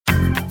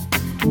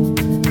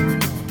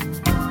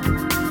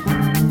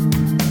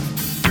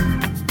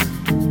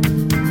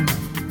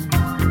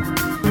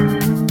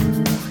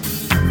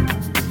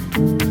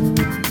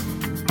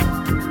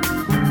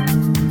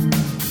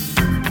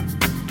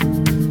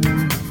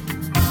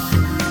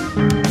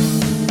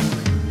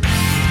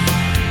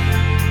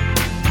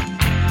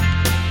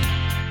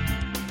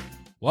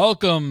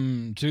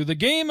Welcome to the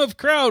Game of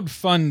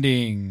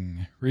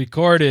Crowdfunding,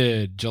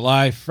 recorded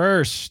July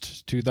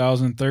 1st,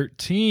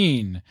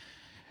 2013,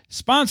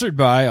 sponsored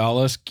by All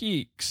Us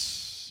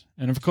Geeks.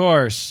 And of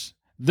course,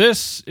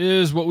 this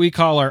is what we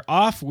call our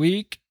off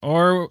week,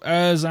 or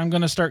as I'm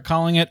going to start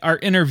calling it, our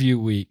interview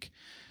week.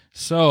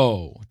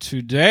 So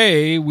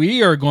today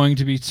we are going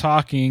to be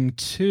talking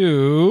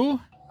to...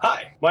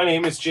 Hi, my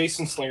name is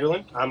Jason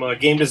Slingerland. I'm a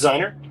game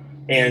designer,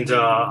 and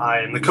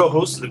I am the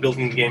co-host of the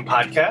Building the Game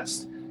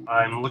podcast.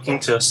 I'm looking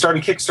to start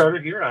a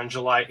Kickstarter here on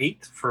July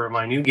 8th for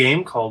my new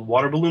game called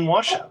Water Balloon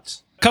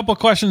Washouts. A couple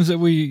questions that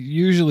we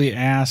usually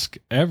ask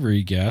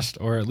every guest,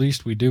 or at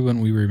least we do when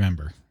we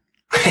remember.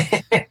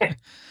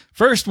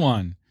 First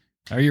one,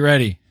 are you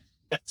ready?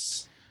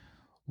 Yes.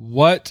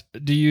 What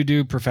do you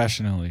do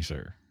professionally,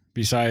 sir,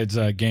 besides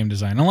game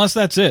design? Unless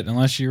that's it,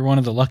 unless you're one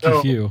of the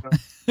lucky few.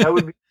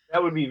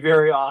 That would be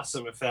very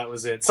awesome if that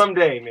was it.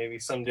 Maybe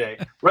someday.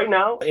 Right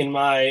now, in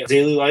my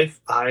daily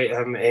life, I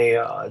am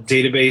a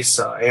database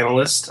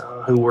analyst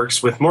who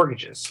works with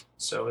mortgages.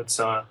 So it's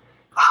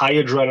high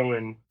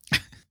adrenaline,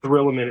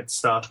 thrill-a-minute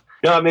stuff.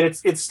 No, I mean,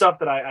 it's stuff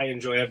that I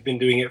enjoy. I've been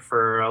doing it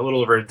for a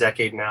little over a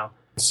decade now.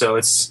 So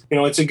it's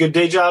a good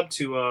day job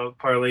to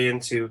parlay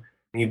into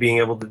me being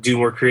able to do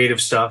more creative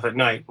stuff at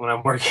night when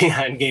I'm working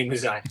on game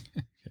design.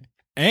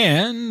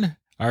 And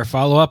our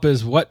follow-up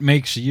is, what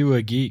makes you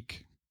a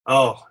geek?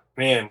 Oh,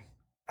 man.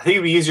 I think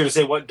it'd be easier to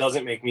say what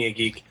doesn't make me a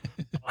geek.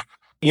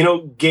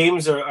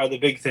 Games are the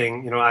big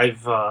thing.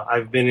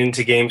 I've been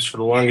into games for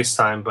the longest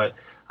time, but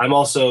I'm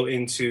also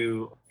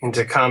into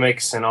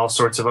comics and all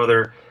sorts of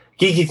other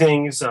geeky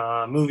things,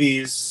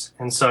 movies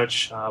and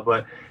such.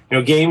 But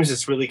games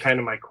is really kind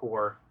of my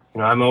core.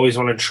 I'm always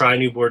wanted to try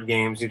new board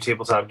games, new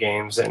tabletop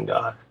games, and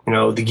the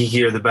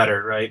geekier the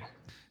better, right?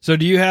 So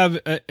do you have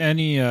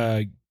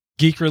any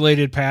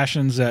geek-related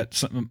passions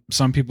that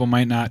some people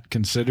might not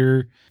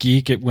consider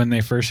geek when they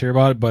first hear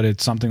about it, but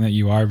it's something that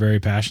you are very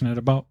passionate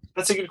about?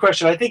 That's a good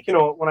question. I think,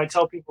 when I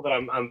tell people that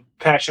I'm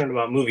passionate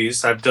about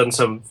movies, I've done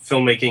some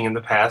filmmaking in the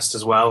past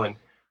as well. And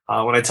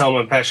when I tell them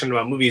I'm passionate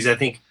about movies, I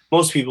think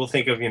most people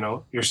think of,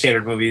 your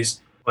standard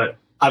movies. But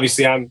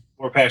obviously I'm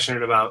more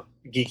passionate about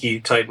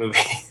geeky type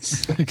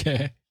movies.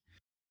 Okay.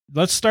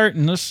 Let's start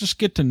and let's just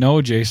get to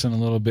know Jason a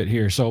little bit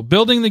here. So,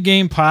 Building the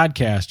Game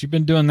podcast, you've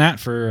been doing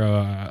that for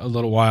a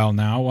little while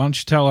now. Why don't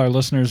you tell our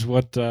listeners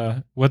what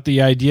the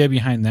idea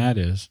behind that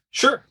is?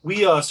 Sure. We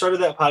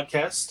started that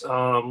podcast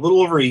a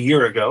little over a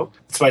year ago.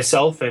 It's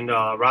myself and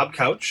Rob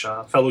Couch,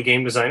 a fellow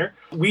game designer.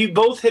 We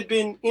both had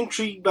been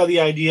intrigued by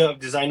the idea of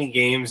designing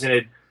games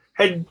and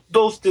had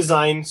both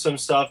designed some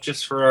stuff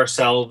just for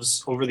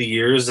ourselves over the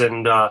years.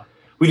 And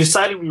we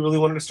decided we really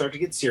wanted to start to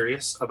get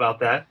serious about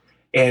that.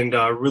 And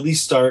really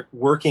start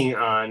working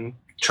on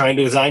trying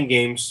to design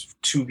games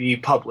to be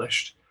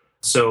published.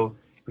 So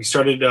we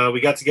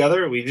got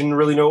together. We didn't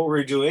really know what we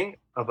were doing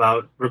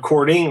about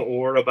recording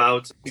or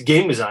about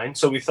game design.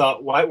 So we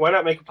thought, why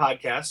not make a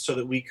podcast so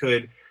that we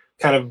could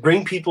kind of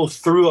bring people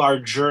through our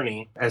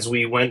journey as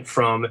we went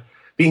from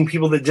being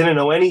people that didn't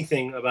know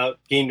anything about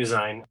game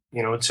design,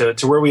 to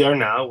where we are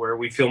now, where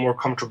we feel more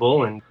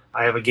comfortable. And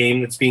I have a game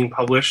that's being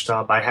published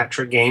by Hat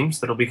Trick Games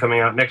that'll be coming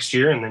out next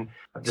year. And then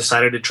I've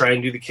decided to try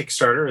and do the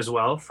Kickstarter as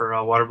well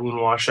for Water Balloon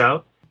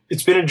Washout.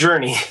 It's been a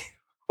journey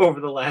over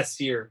the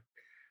last year.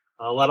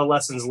 A lot of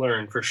lessons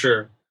learned, for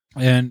sure.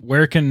 And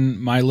where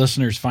can my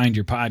listeners find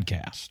your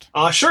podcast?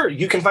 Sure.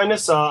 You can find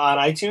us on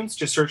iTunes.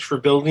 Just search for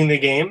Building the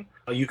Game.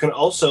 You can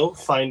also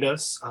find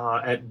us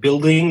at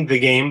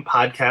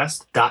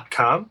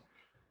buildingthegamepodcast.com.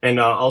 And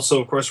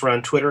also, of course, we're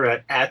on Twitter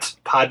at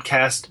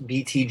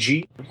podcastbtg.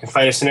 You can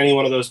find us in any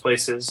one of those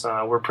places.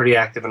 We're pretty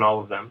active in all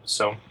of them.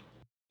 So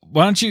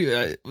why don't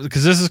you,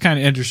 because this is kind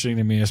of interesting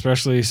to me,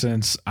 especially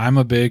since I'm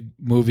a big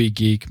movie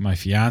geek. My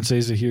fiance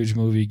is a huge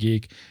movie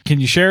geek.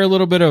 Can you share a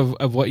little bit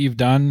of what you've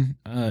done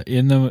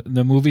in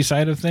the movie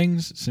side of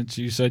things, since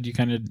you said you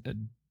kind of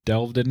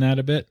delved in that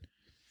a bit?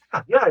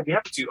 Yeah, I'd be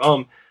happy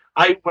to.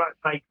 My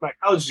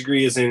college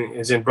degree is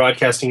in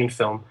broadcasting and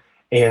film.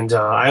 And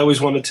I always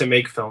wanted to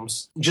make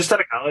films. Just out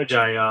of college,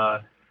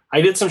 I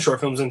did some short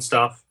films and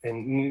stuff,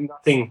 and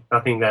nothing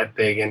that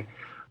big. And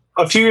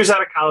a few years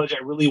out of college, I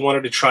really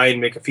wanted to try and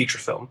make a feature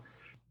film.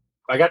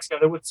 I got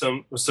together with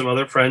some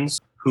other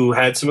friends who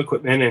had some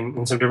equipment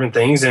and some different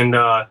things, and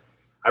I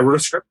wrote a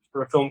script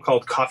for a film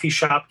called Coffee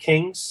Shop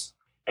Kings,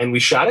 and we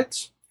shot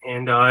it.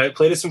 And I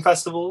played at some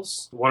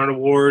festivals, won an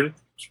award. It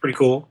was pretty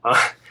cool.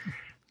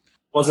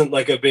 Wasn't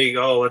like a big,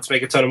 let's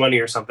make a ton of money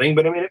or something.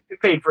 But I mean, it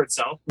paid for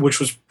itself,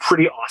 which was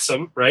pretty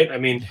awesome, right? I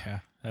mean, yeah,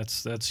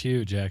 that's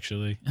huge,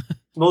 actually.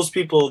 Most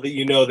people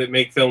that that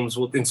make films,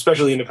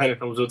 especially independent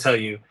films, will tell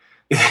you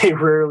they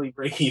rarely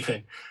break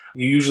even.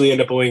 You usually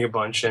end up owing a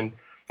bunch. And,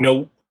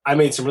 I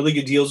made some really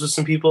good deals with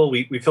some people.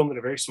 We filmed in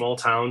a very small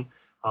town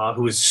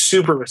who was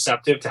super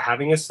receptive to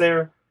having us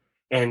there.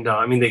 And,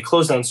 they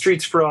closed down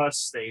streets for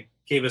us. They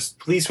gave us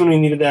police when we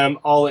needed them,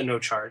 all at no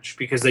charge,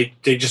 because they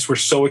just were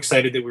so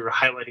excited that we were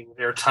highlighting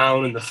their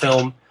town in the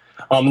film.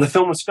 The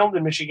film was filmed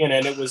in Michigan,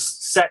 and it was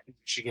set in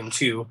Michigan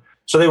too.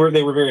 So they were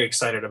very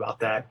excited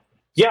about that.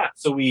 Yeah,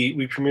 so we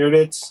premiered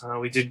it.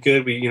 We did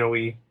good.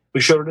 We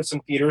showed it at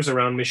some theaters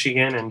around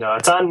Michigan, and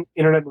it's on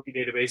Internet Movie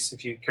Database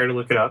if you care to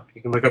look it up.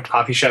 You can look up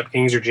Coffee Shop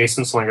Kings or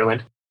Jason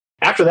Slingerland.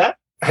 After that,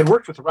 I had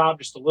worked with Rob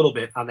just a little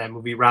bit on that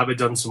movie. Rob had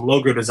done some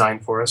logo design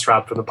for us,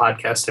 Rob from the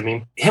podcast. I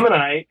mean, him and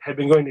I had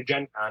been going to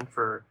Gen Con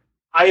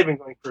I had been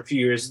going for a few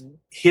years.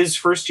 His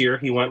first year,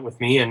 he went with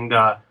me, and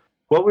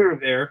while we were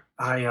there,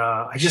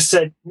 I just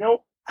said,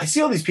 I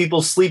see all these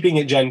people sleeping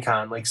at Gen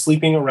Con, like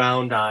sleeping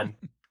around on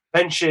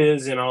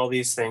benches and all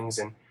these things,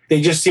 and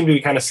they just seem to be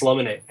kind of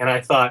slumming it. And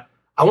I thought,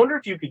 I wonder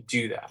if you could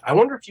do that. I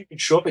wonder if you could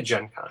show up at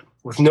Gen Con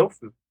with no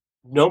food,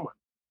 no money,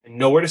 and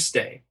nowhere to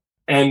stay,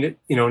 and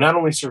not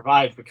only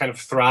survive but kind of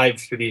thrive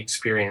through the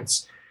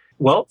experience.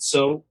 Well,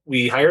 so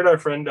we hired our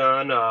friend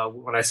on.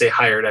 When I say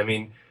hired, I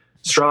mean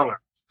strong arm,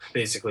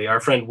 basically. Our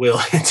friend Will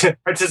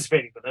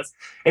participating with us,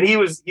 and he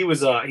was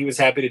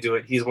happy to do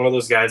it. He's one of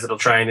those guys that'll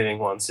try anything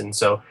once, and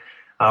so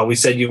we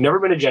said, "You've never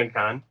been to Gen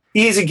Con."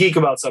 He's a geek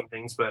about some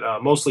things,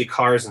 but mostly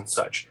cars and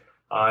such.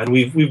 And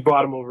we've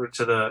brought him over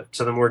to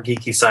the more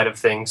geeky side of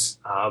things.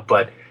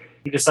 But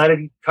he decided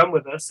he'd come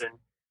with us, and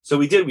so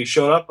we did. We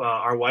showed up.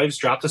 Our wives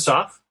dropped us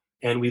off,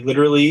 and we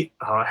literally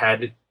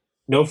had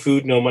no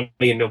food, no money,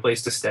 and no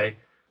place to stay.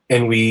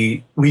 And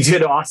we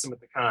did awesome at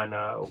the con.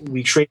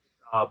 We traded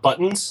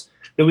buttons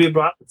that we had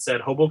brought that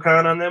said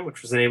HoboCon on them,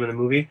 which was the name of the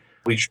movie.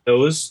 We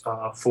chose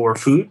for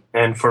food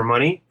and for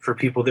money for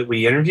people that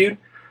we interviewed.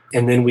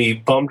 And then we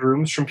bummed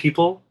rooms from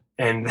people,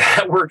 and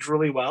that worked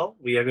really well.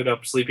 We ended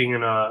up sleeping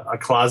in a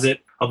closet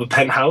of a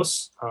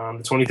penthouse on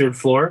the 23rd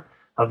floor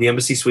of the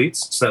Embassy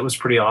Suites. So that was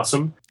pretty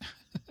awesome.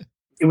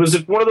 It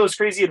was one of those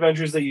crazy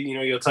adventures that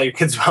you'll tell your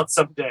kids about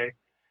someday,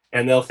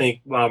 and they'll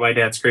think, "Wow, my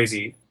dad's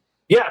crazy."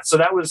 Yeah, so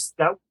that was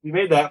that. We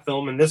made that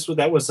film, and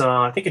that was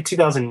I think in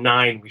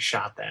 2009 we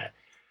shot that.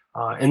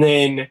 And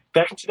then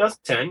back in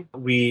 2010,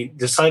 we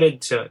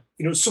decided to,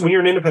 so when you're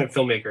an independent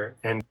filmmaker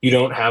and you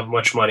don't have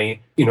much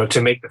money,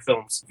 to make the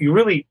films, you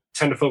really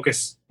tend to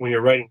focus when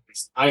you're writing, at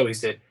least I always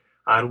did,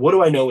 on what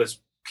do I know is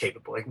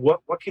capable? Like,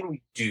 what can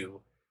we do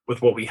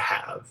with what we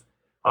have?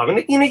 And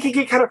it can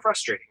get kind of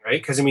frustrating,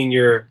 right? Because,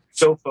 you're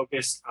so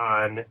focused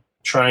on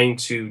trying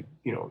to,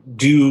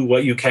 do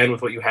what you can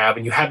with what you have,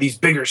 and you have these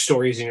bigger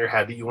stories in your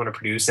head that you want to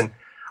produce. And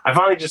I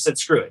finally just said,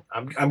 screw it.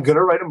 I'm going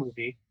to write a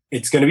movie.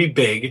 It's going to be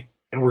big.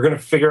 And we're going to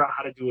figure out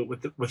how to do it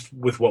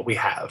with what we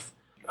have.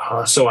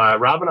 So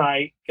Rob and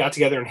I got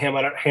together and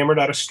hammered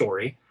out a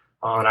story,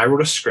 and I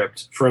wrote a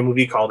script for a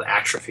movie called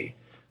Atrophy.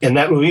 And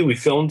that movie we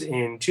filmed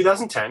in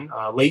 2010,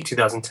 late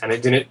 2010.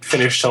 It didn't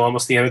finish till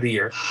almost the end of the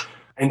year.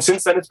 And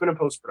since then, it's been in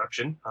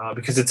post-production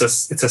because it's a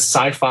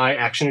sci-fi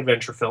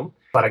action-adventure film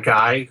about a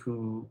guy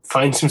who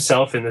finds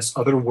himself in this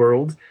other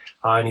world,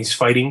 and he's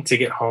fighting to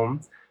get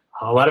home.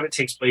 A lot of it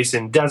takes place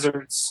in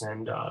deserts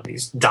and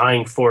these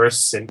dying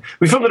forests. And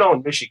we filmed it all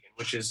in Michigan,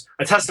 which is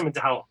a testament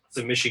to how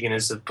awesome Michigan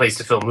is a place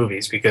to film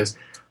movies, because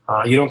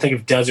you don't think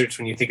of deserts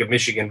when you think of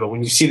Michigan, but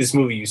when you see this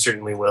movie, you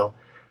certainly will.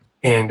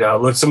 And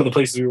look, some of the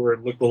places we were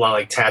looked a lot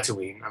like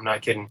Tatooine. I'm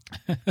not kidding.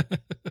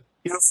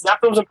 That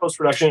film's in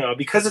post-production.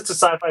 Because it's a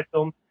sci-fi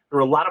film, there were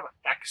a lot of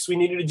effects we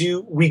needed to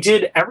do. We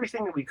did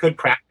everything that we could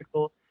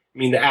practical.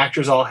 The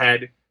actors all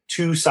had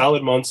 2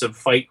 solid months of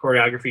fight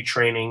choreography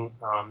training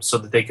so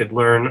that they could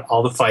learn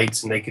all the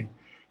fights and they could,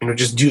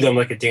 just do them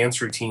like a dance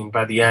routine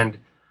by the end.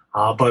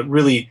 But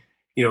really,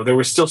 there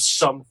were still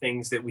some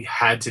things that we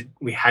had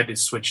to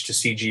switch to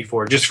CG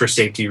for, just for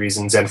safety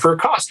reasons and for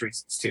cost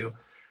reasons too.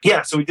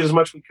 Yeah, so we did as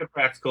much as we could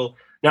practical.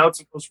 Now it's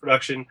in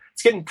post-production.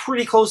 It's getting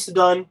pretty close to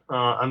done.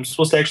 I'm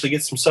supposed to actually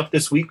get some stuff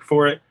this week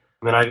for it.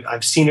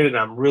 I've seen it, and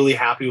I'm really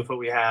happy with what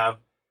we have.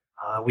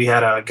 We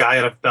had a guy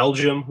out of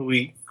Belgium who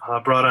we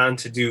brought on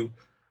to do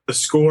the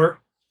score,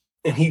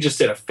 and he just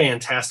did a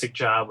fantastic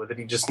job with it.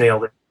 He just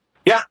nailed it.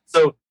 Yeah,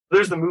 so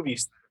there's the movie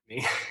side of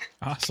me.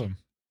 Awesome.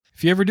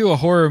 If you ever do a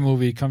horror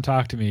movie, come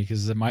talk to me,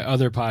 because my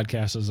other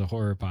podcast is a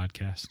horror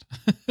podcast.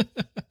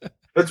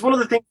 That's one of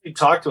the things we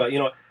talked about.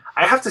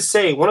 I have to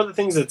say, one of the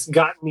things that's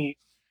gotten me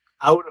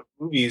out of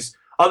movies,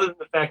 other than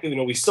the fact that,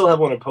 we still have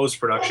one in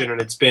post-production,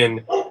 and it's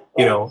been,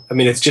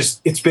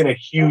 it's been a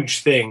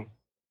huge thing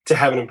to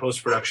have it in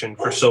post-production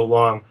for so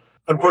long.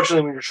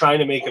 Unfortunately, when you're trying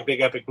to make a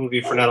big epic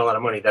movie for not a lot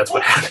of money, that's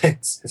what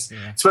happens.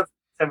 It's what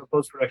have a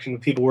post-production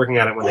with people working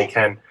on it when they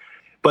can.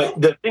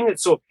 But the thing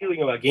that's so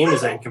appealing about game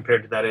design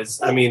compared to that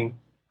is,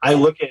 I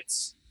look at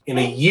in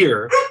a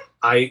year,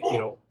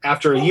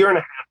 after a year and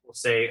a half, we'll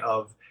say,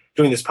 of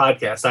doing this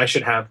podcast, I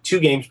should have 2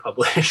 games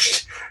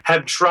published,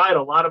 have tried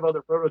a lot of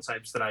other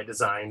prototypes that I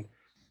designed,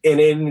 and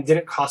it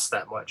didn't cost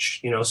that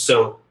much,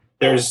 So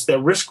there's that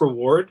risk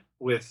reward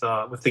with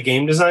the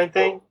game design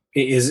thing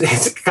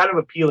is kind of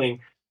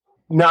appealing.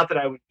 Not that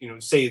I would,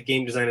 say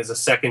game design is a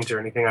second or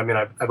anything.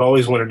 I've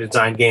always wanted to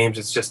design games.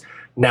 It's just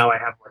now I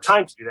have more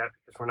time to do that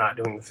because we're not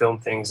doing the film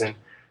things. And,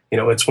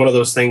 it's one of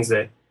those things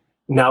that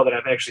now that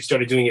I've actually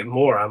started doing it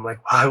more, I'm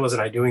like, why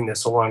wasn't I doing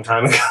this a long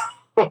time ago?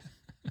 All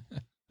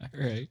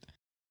right.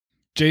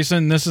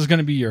 Jason, this is going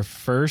to be your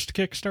first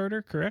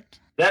Kickstarter, correct?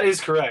 That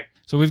is correct.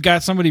 So we've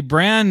got somebody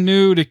brand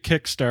new to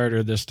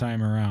Kickstarter this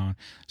time around.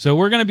 So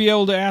we're going to be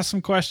able to ask some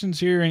questions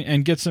here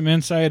and get some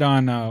insight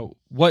on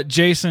what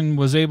Jason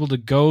was able to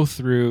go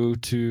through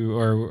to,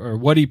 or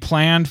what he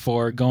planned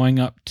for going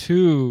up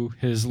to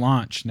his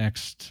launch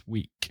next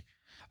week.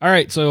 All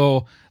right,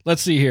 so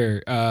let's see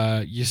here.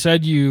 You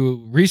said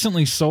you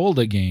recently sold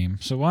a game.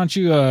 So why don't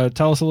you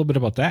tell us a little bit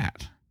about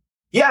that?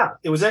 Yeah,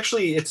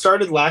 it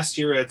started last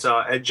year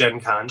at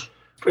Gen Con.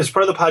 As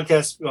part of the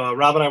podcast,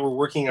 Rob and I were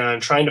working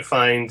on trying to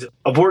find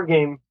a board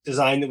game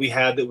design that we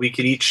had that we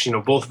could each,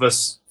 both of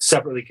us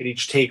separately could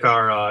each take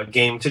our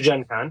game to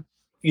Gen Con.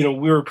 We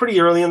were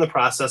pretty early in the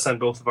process on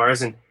both of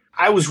ours, and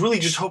I was really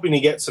just hoping to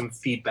get some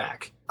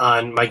feedback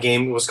on my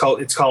game. It's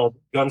called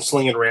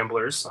Gunslingin'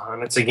 Ramblers.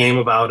 It's a game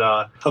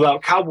about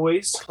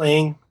cowboys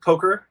playing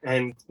poker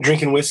and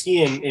drinking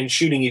whiskey and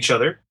shooting each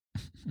other.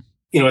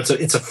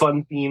 It's a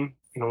fun theme.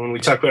 When we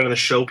talk about it on the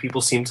show, people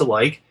seem to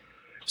like.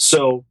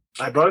 So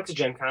I brought it to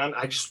Gen Con.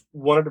 I just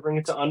wanted to bring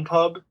it to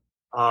Unpub.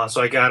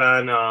 So I got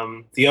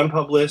on the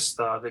Unpub list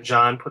that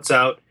John puts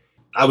out.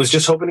 I was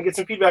just hoping to get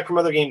some feedback from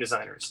other game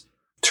designers.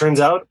 Turns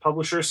out,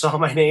 publisher saw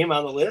my name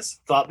on the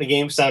list, thought the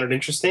game sounded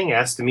interesting,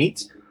 asked to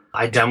meet.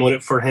 I demoed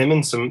it for him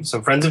and some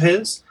friends of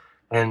his.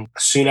 And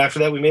soon after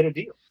that, we made a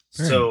deal.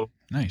 So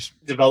nice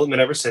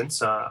development ever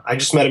since. I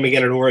just met him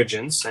again at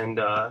Origins, and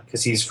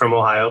because he's from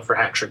Ohio for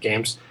Hat Trick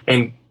Games.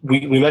 And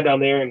we met down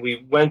there, and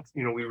we went,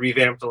 we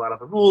revamped a lot of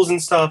the rules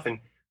and stuff, and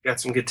got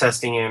some good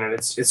testing in, and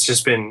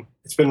it's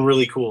been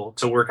really cool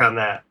to work on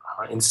that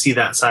and see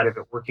that side of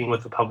it, working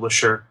with the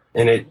publisher.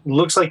 And it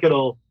looks like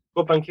it'll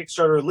go up on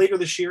Kickstarter later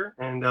this year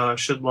and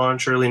should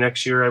launch early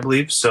next year, I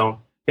believe. So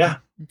yeah.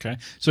 Okay.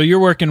 So you're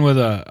working with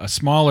a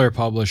smaller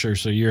publisher,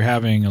 so you're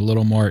having a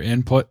little more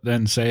input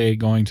than, say,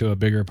 going to a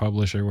bigger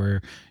publisher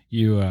where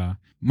you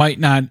might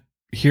not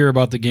hear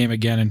about the game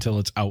again until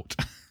it's out.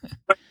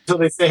 So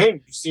they say, hey,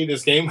 did you see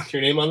this game with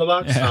your name on the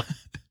box? Yeah.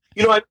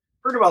 I've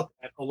heard about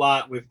that a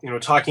lot with,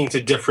 talking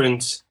to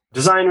different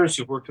designers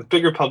who've worked with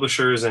bigger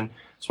publishers and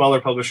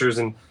smaller publishers.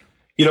 And,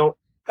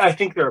 I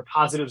think there are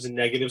positives and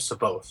negatives to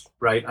both,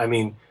 right? I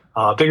mean,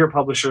 bigger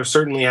publisher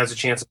certainly has a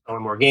chance of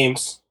selling more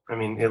games. I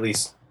mean, at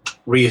least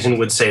Reason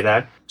would say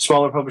that.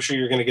 Smaller publisher,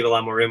 you're going to get a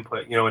lot more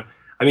input, and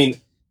I mean,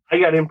 I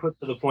got input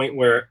to the point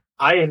where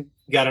I had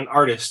got an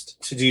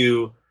artist to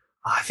do,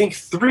 I think,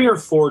 3 or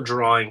 4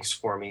 drawings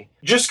for me,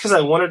 just because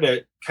I wanted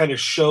to kind of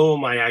show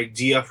my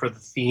idea for the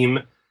theme,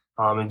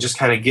 and just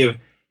kind of give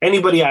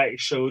anybody I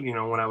showed,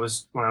 when I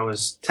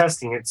was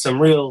testing it,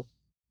 some real,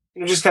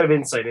 just kind of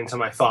insight into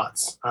my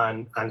thoughts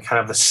on kind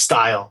of the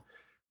style.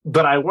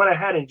 But I went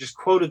ahead and just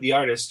quoted the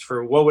artist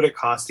for what would it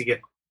cost to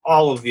get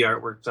all of the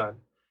artwork done.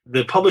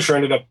 The publisher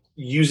ended up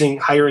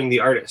hiring the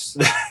artist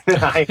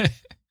that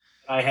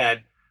I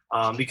had,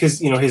 because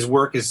his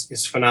work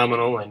is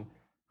phenomenal, and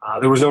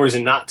there was no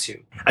reason not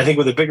to. I think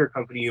with a bigger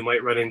company, you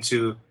might run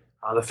into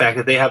the fact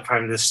that they have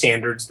kind of the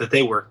standards that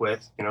they work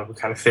with, who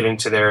kind of fit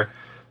into their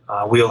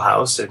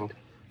wheelhouse. And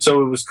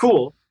so it was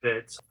cool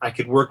that I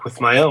could work with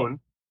my own,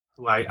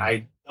 who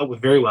I dealt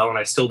with very well, and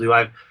I still do.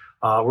 I've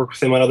worked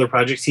with him on other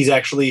projects. He's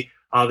actually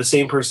the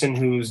same person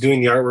who's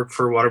doing the artwork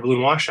for Water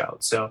Balloon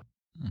Washout. So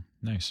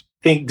nice.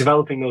 I think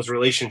developing those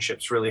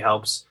relationships really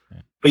helps.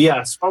 Yeah. But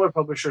yeah, smaller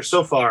publisher,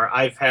 so far,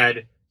 I've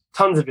had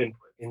tons of input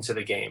into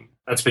the game.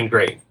 That's been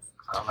great.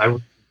 I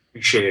really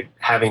appreciated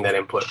having that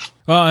input.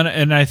 Well,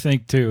 and I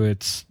think, too,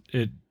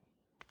 it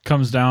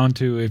comes down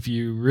to, if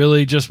you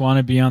really just want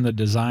to be on the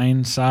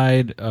design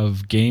side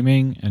of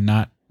gaming and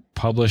not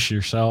publish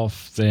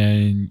yourself,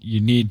 then you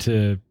need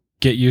to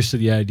get used to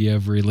the idea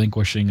of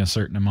relinquishing a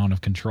certain amount of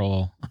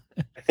control.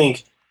 I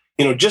think,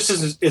 just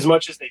as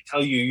much as they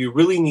tell you, you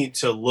really need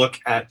to look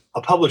at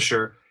a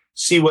publisher,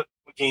 see what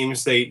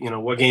games they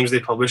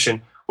publish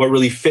and what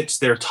really fits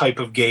their type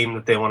of game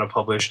that they want to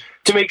publish,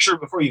 to make sure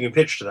before you even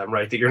pitch to them,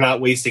 right, that you're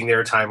not wasting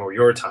their time or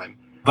your time.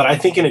 But I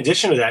think in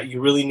addition to that,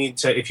 you really need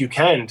to, if you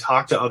can,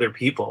 talk to other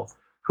people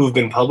who've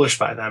been published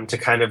by them to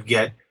kind of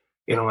get,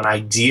 an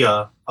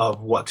idea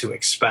of what to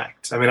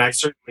expect. I mean,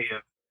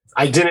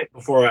 I didn't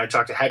before I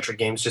talked to Hat Trick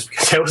Games, just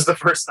because that was the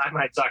first time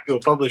I talked to a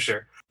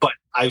publisher. But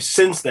I've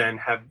since then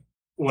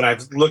when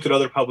I've looked at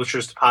other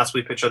publishers to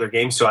possibly pitch other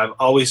games to, I've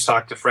always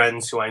talked to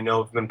friends who I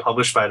know have been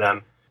published by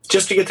them,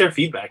 just to get their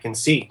feedback and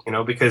see,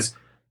 because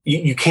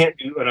you can't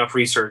do enough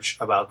research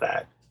about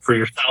that for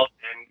yourself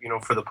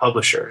and, for the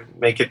publisher,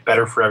 make it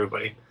better for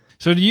everybody.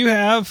 So do you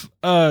have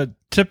a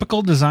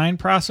typical design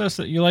process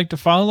that you like to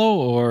follow,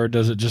 or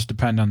does it just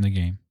depend on the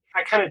game?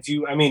 I kind of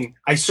do. I mean,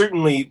 I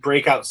certainly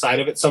break outside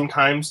of it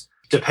sometimes,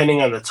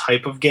 depending on the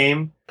type of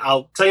game.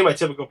 I'll tell you my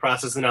typical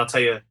process, and I'll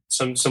tell you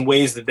some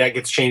ways that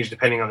gets changed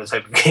depending on the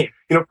type of game.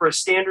 For a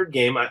standard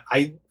game,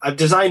 I've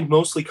designed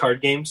mostly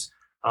card games.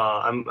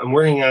 I'm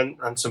working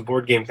on some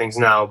board game things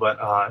now, but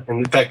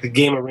in fact, the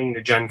game I'm bringing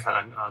to Gen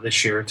Con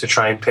this year to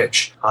try and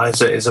pitch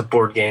is a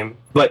board game.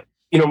 But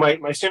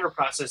my standard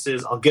process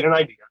is I'll get an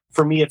idea.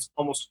 For me, it's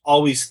almost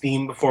always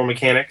theme before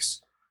mechanics.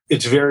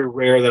 It's very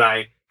rare that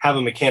I have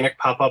a mechanic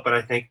pop up and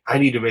I think I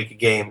need to make a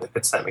game that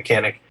fits that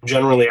mechanic.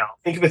 Generally, I'll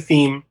think of a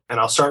theme and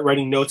I'll start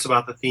writing notes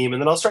about the theme,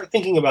 and then I'll start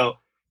thinking about,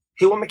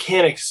 hey, what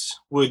mechanics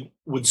would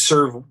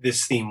serve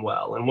this theme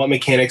well, and what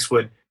mechanics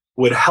would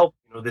help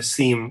this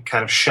theme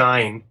kind of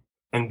shine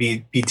and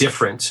be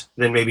different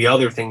than maybe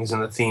other things in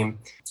the theme.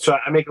 So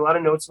I make a lot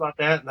of notes about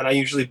that, and then I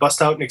usually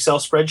bust out an Excel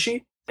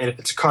spreadsheet, and if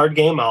it's a card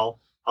game, I'll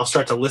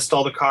start to list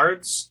all the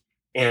cards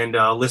and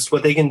list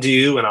what they can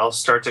do, and I'll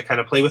start to kind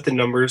of play with the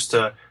numbers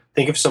to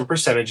think of some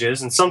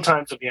percentages. And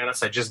sometimes, to be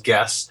honest, I just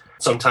guess.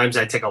 Sometimes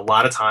I take a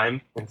lot of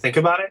time and think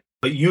about it.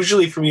 But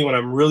usually for me, when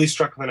I'm really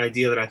struck with an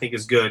idea that I think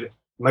is good,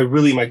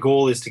 my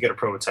goal is to get a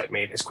prototype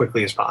made as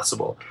quickly as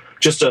possible.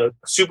 Just a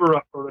super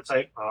rough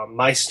prototype.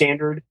 My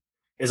standard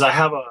is I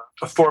have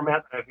a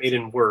format that I've made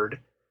in Word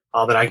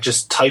that I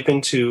just type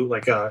into,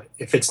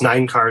 if it's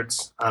 9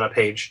 cards on a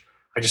page,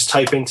 I just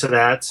type into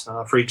that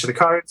for each of the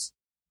cards.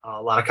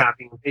 A lot of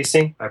copying and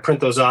pasting. I print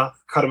those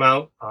off, cut them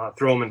out,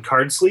 throw them in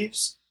card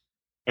sleeves,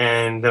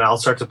 and then I'll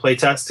start to play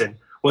test. And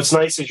what's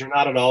nice is you're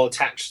not at all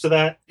attached to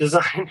that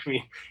design. I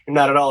mean, you're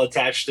not at all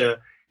attached to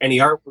any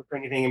artwork or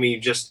anything. I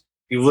mean,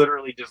 you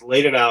literally just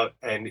laid it out,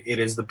 and it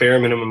is the bare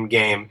minimum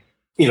game.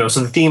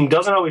 So the theme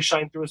doesn't always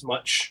shine through as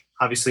much,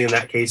 obviously, in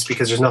that case,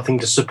 because there's nothing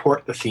to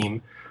support the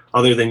theme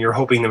other than you're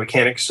hoping the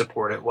mechanics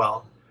support it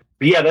well.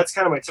 But yeah, that's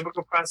kind of my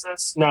typical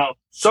process. Now,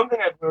 something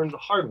I've learned the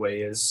hard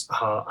way is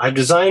I've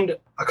designed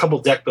a couple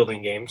deck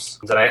building games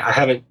that I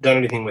haven't done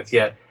anything with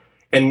yet.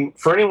 And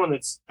for anyone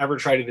that's ever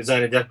tried to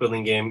design a deck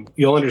building game,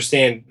 you'll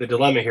understand the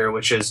dilemma here,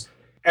 which is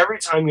every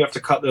time you have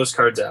to cut those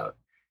cards out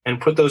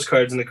and put those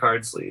cards in the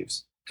card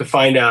sleeves to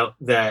find out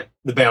that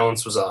the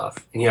balance was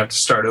off and you have to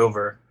start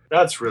over.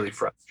 That's really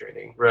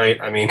frustrating,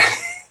 right? I mean,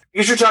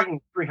 because you're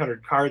talking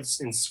 300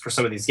 cards for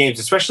some of these games,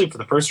 especially for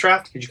the first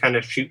draft, because you kind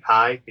of shoot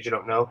high because you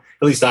don't know.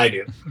 At least I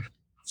do.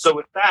 So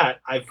with that,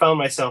 I found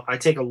myself, I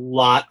take a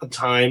lot of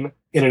time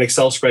in an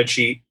Excel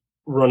spreadsheet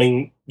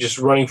running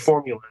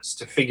formulas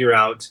to figure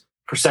out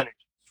percentages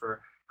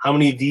for how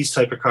many of these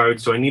type of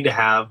cards do I need to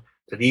have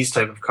to these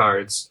type of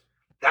cards.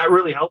 That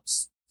really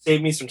helps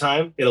save me some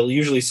time. It'll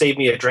usually save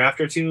me a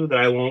draft or two that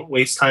I won't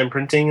waste time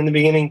printing in the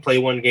beginning, play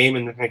one game,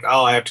 and then think,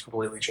 oh, I have to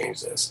completely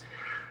change this.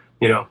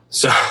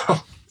 So...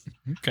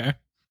 Okay.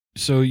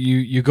 So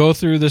you go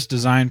through this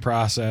design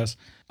process.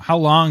 How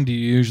long do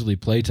you usually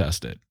play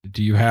test it?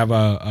 Do you have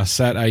a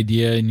set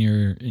idea in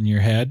your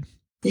head?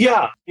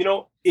 Yeah.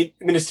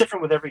 It's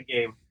different with every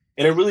game,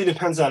 and it really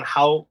depends on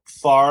how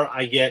far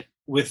I get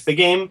with the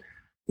game.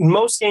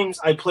 Most games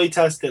I play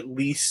test at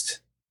least,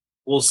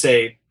 we'll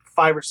say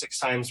 5 or 6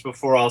 times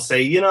before I'll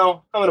say,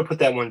 I'm going to put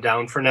that one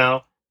down for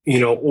now,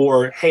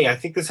 or, hey, I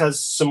think this has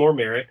some more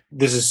merit.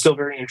 This is still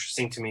very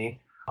interesting to me.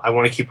 I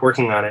want to keep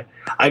working on it.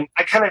 I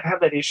kind of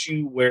have that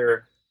issue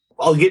where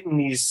I'll get in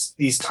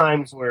these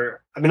times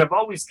where, I've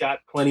always got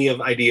plenty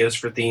of ideas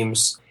for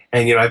themes,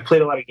 and, I've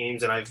played a lot of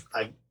games, and I've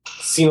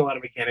seen a lot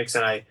of mechanics,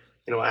 and I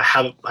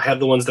have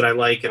the ones that I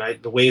like,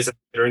 and the ways that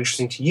are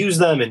interesting to use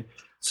them. And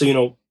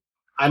so,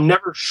 I'm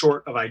never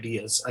short of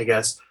ideas, I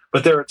guess,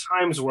 but there are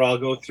times where I'll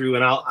go through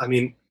and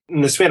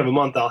in the span of a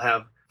month, I'll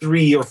have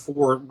 3 or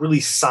 4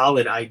 really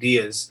solid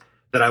ideas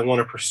that I want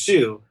to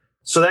pursue.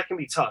 So that can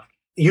be tough.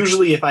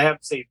 Usually, if I have,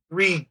 say,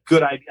 3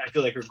 good ideas, I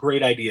feel like are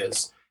great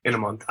ideas in a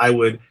month, I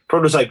would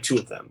prototype 2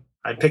 of them.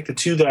 I'd pick the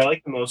 2 that I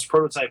like the most,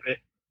 prototype it,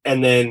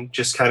 and then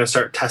just kind of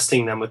start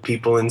testing them with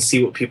people and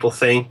see what people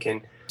think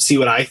and see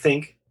what I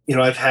think.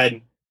 I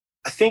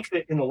think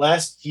that in the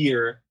last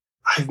year,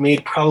 I've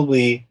made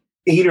probably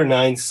 8 or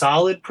 9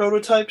 solid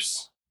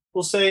prototypes,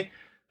 we'll say.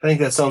 I think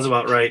that sounds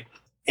about right.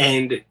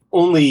 And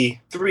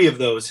only 3 of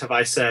those have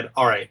I said,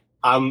 all right,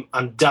 I'm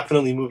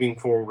definitely moving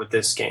forward with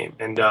this game.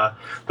 And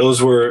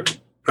those were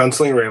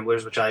Gunslinger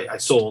Ramblers, which I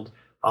sold,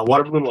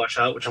 Water Balloon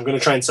Washout, which I'm going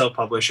to try and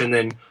self-publish, and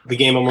then the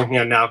game I'm working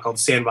on now called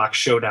Sandbox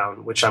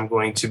Showdown, which I'm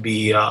going to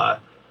be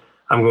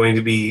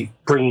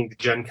bringing to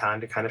Gen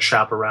Con to kind of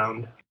shop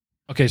around.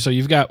 Okay, so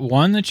you've got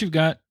one that you've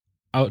got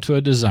out to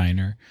a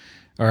designer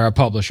or a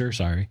publisher,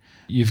 sorry.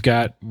 You've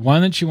got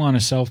one that you want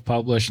to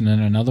self-publish, and then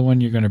another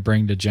one you're going to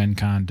bring to Gen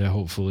Con to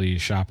hopefully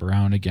shop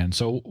around again.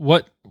 So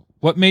what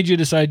made you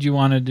decide you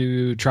wanted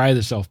to try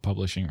the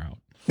self-publishing route?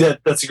 Yeah,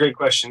 that's a great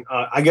question.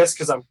 I guess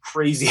because I'm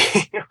crazy.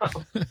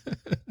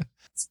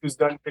 Who's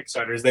done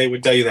Kickstarters, they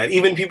would tell you that.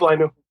 Even people I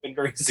know who've been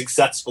very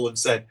successful have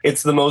said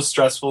it's the most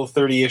stressful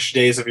 30-ish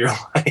days of your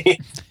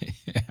life.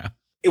 Yeah.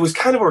 It was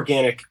kind of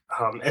organic.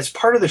 As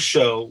part of the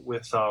show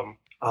with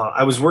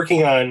I was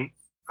working on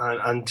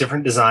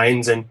different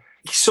designs, and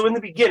so in the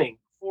beginning,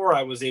 before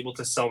I was able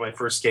to sell my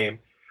first game,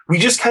 we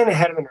just kind of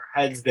had it in our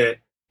heads that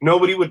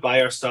nobody would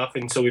buy our stuff,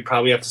 and so we'd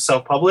probably have to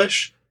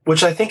self-publish,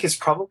 which I think is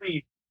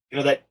probably,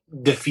 that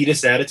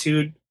defeatist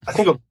attitude. I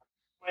think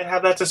might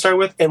have that to start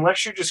with,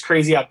 unless you're just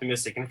crazy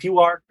optimistic. And if you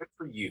are, good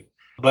for you.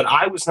 But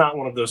I was not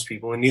one of those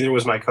people, and neither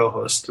was my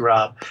co-host,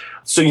 Rob.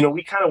 So,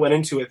 we kind of went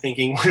into it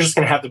thinking we're just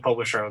going to have to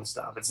publish our own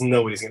stuff.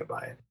 Nobody's going to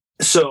buy it.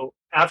 So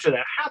after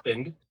that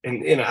happened,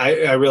 and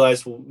I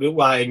realized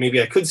why maybe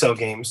I could sell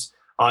games,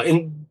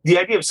 And the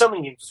idea of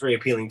selling games was very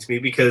appealing to me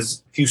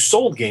because if you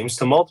sold games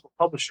to multiple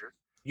publishers,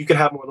 you could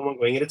have more than one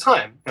going at a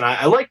time. And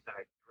I like that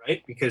idea,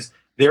 right? Because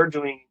they're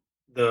doing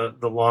the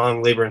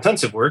long labor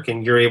intensive work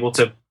and you're able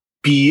to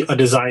be a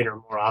designer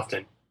more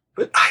often.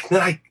 But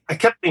then I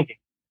kept thinking,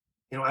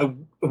 I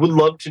would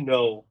love to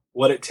know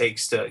what it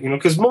takes to,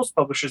 because most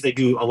publishers, they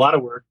do a lot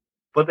of work,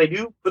 but they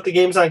do put the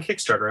games on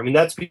Kickstarter. I mean,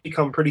 that's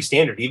become pretty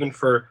standard, even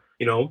for,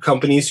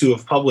 companies who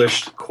have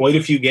published quite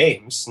a few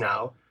games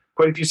now,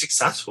 quite a few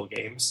successful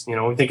games.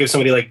 Think of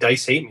somebody like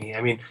Dice Hate Me.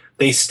 I mean,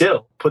 they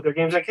still put their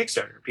games on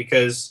Kickstarter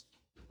because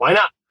why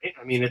not? Right?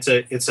 I mean, it's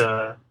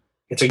a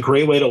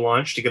great way to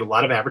launch, to get a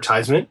lot of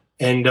advertisement,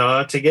 and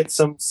to get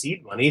some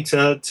seed money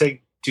to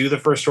do the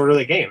first order of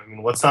the game. I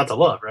mean, what's not to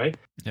love, right?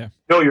 Yeah.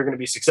 You're going to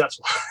be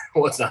successful.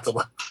 What's not to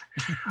love?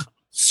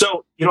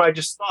 So, I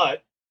just thought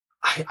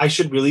I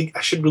should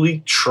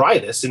really try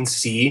this and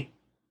see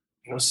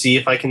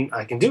if I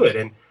can do it.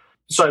 And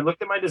so I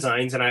looked at my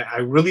designs, and I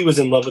really was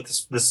in love with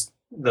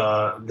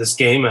this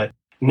game.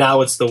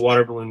 Now it's the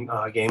water balloon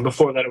game.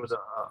 Before that, it was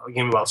a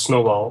game about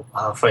snowball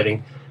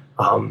fighting.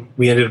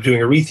 We ended up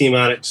doing a retheme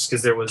on it just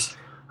because there was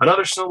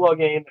another snowball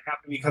game that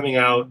happened to be coming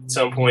out at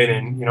some point.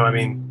 And,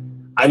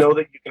 I know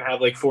that you can have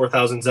like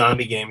 4,000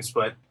 zombie games,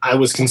 but I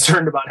was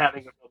concerned about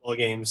having snowball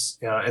games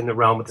in the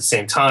realm at the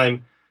same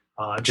time,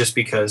 just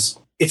because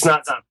it's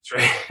not zombies,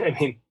 right? I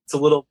mean, it's a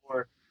little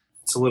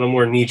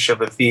more niche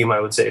of a theme, I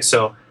would say.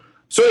 So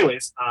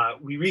anyways,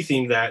 we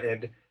rethemed that,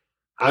 and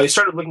I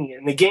started looking at it,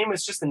 and the game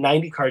is just a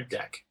 90-card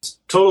deck.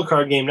 Total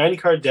card game,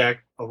 90-card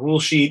deck, a rule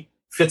sheet,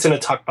 fits in a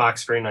tuck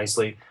box very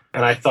nicely.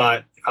 And I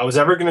thought, if I was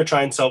ever going to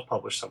try and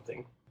self-publish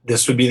something,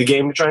 this would be the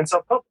game to try and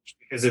self-publish,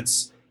 because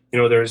it's,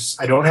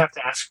 I don't have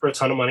to ask for a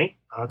ton of money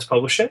to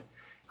publish it.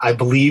 I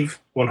believe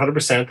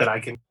 100% that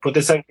I can put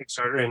this on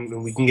Kickstarter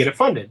and we can get it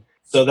funded.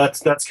 So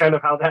that's kind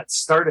of how that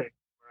started,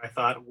 where I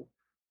thought,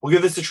 we'll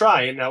give this a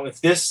try. And now if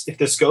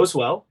this goes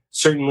well,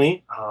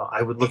 certainly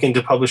I would look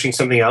into publishing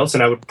something else,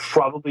 and I would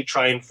probably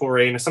try and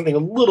foray into something a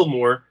little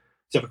more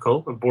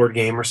difficult, a board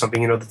game or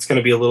something, that's going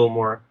to be a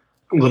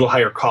little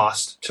higher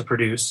cost to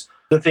produce.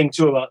 The thing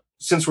too about,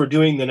 since we're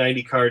doing the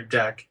 90-card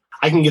deck,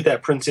 I can get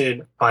that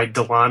printed by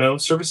Delano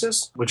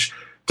Services, which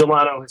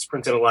Delano has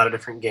printed a lot of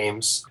different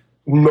games,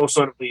 most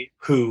notably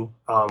Who,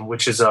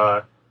 which is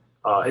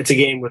it's a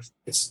game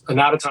it's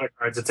not a ton of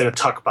cards. It's in a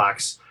tuck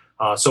box.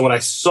 So when I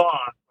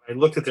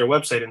looked at their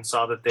website and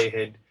saw that they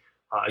had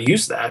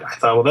used that, I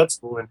thought, well, that's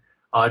cool.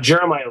 And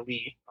Jeremiah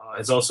Lee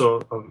is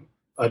also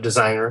a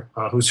designer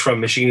who's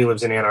from Michigan. He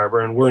lives in Ann Arbor,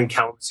 and we're in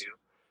Kalamazoo.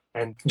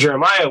 And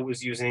Jeremiah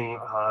was using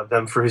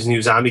them for his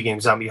new zombie game,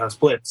 Zombie House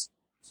Blitz.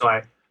 So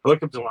I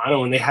looked up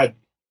Delano, and they had,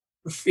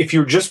 if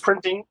you're just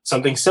printing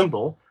something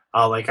simple,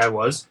 like I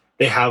was,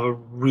 they have a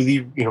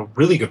really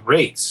good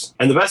rates.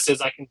 And the best is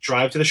I can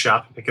drive to the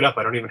shop and pick it up.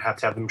 I don't even have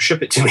to have them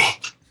ship it to me.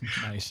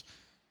 Nice.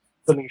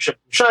 Something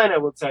shipped from China, I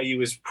will tell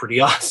you, is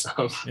pretty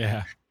awesome.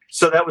 Yeah.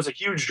 So that was a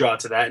huge draw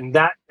to that. And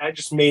that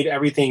just made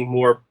everything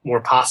more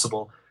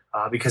possible,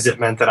 because it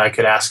meant that I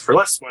could ask for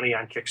less money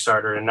on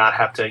Kickstarter and not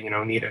have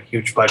to, need a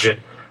huge budget.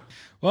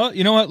 Well,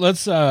 you know what?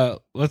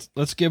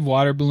 Let's give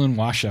Water Balloon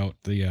Washout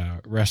the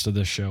rest of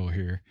the show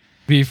here.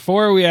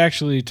 Before we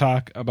actually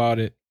talk about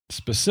it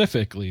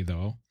specifically,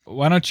 though,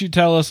 why don't you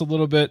tell us a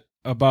little bit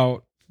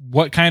about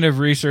what kind of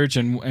research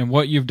and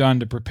what you've done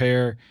to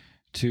prepare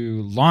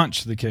to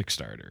launch the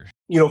Kickstarter?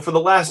 For the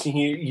last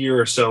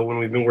year or so, when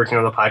we've been working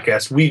on the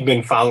podcast, we've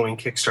been following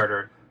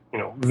Kickstarter,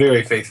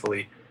 very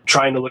faithfully,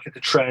 trying to look at the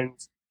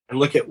trends and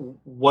look at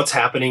what's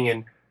happening,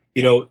 and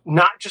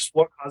not just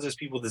what causes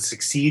people to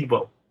succeed,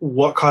 but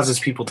what causes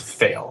people to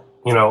fail,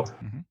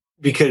 Mm-hmm.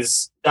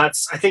 Because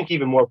that's, I think,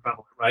 even more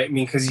prevalent, right? I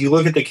mean, because you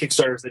look at the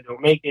Kickstarters that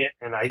don't make it,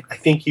 and I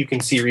think you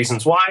can see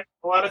reasons why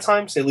a lot of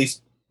times, at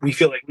least we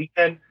feel like we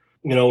can,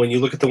 when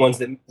you look at the ones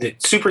that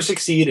super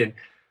succeed, and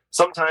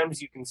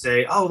sometimes you can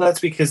say, oh,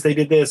 that's because they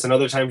did this, and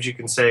other times you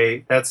can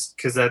say that's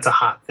because that's a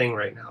hot thing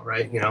right now,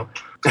 right?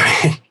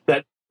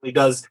 That really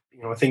does,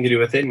 a thing to do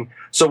with it. And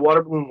so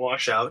Water Balloon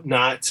Washout,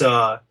 not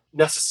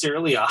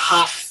necessarily a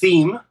hot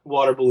theme,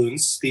 water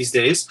balloons these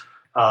days,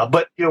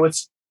 but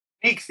it's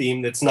a unique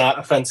theme that's not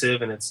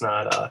offensive, and it's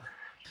not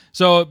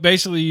So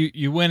basically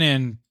you went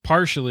in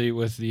partially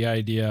with the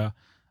idea,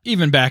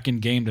 even back in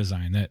game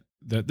design,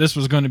 that this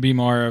was going to be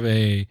more of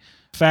a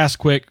fast,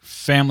 quick,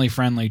 family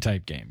friendly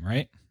type game,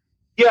 right?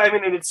 Yeah, I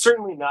mean, and it's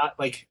certainly not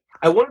like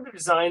I wanted to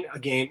design a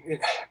game.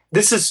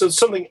 This is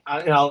something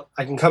I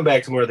can come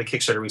back to more of the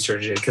Kickstarter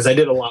research because I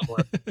did a lot more.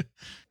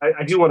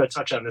 I do want to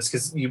touch on this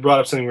because you brought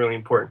up something really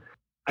important.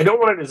 I don't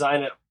want to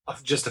design it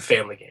just a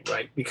family game,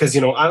 right? Because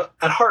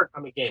at heart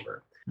I'm a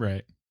gamer,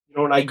 right?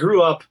 And I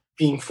grew up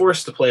being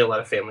forced to play a lot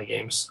of family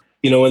games,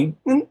 and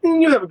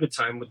you have a good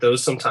time with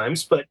those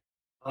sometimes, but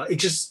it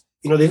just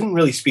they didn't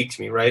really speak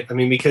to me, right? I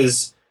mean,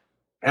 because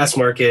mass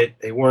market,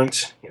 they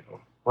weren't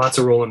lots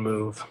of roll and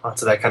move,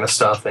 lots of that kind of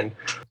stuff, and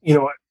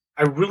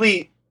I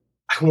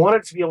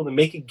wanted to be able to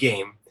make a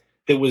game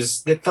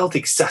that felt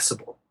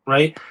accessible,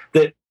 right?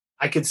 That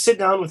I could sit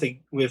down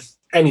with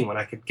anyone.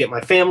 I could get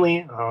my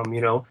family,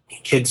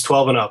 kids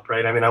 12 and up,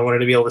 right? I mean, I wanted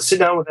to be able to sit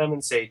down with them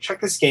and say,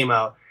 check this game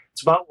out.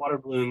 It's about water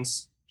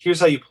balloons. Here's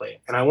how you play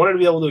it. And I wanted to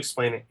be able to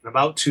explain it in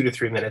about 2 to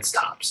 3 minutes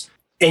tops.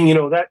 And,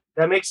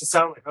 that makes it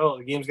sound like, oh,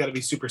 the game's got to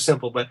be super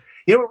simple. But,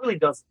 it really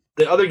does.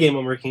 The other game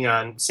I'm working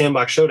on,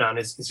 Sandbox Showdown,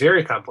 is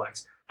very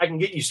complex. I can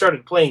get you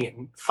started playing it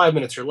in 5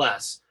 minutes or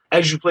less.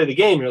 As you play the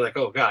game, you're like,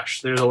 oh,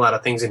 gosh, there's a lot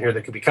of things in here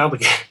that could be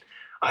complicated.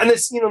 And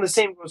this, the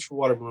same goes for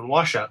Water Balloon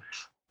Washout.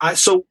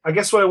 So I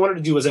guess what I wanted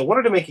to do is I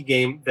wanted to make a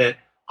game that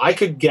I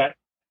could get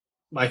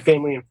my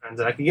family and friends,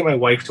 and I could get my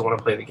wife to want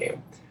to play the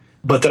game,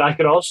 but that I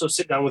could also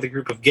sit down with a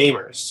group of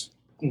gamers.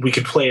 We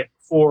could play it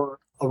before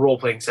a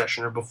role-playing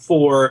session or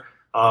before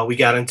we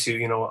got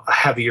into, a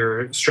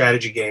heavier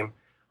strategy game,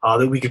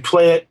 that we could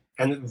play it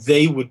and that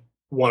they would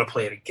want to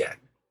play it again.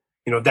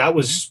 That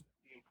was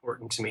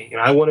important to me.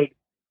 I wanted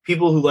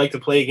people who like to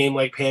play a game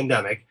like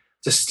Pandemic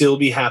to still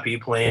be happy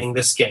playing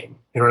this game.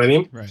 You know what I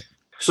mean? Right.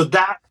 So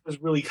that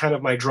was really kind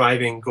of my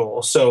driving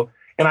goal.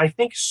 And I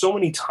think so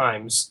many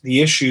times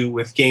the issue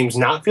with games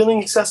not feeling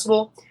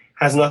accessible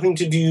has nothing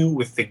to do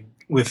with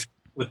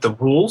the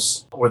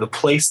rules or the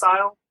play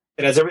style.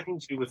 It has everything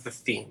to do with the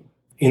theme.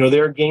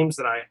 There are games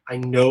that I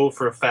know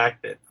for a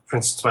fact that, for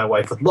instance, my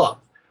wife would love,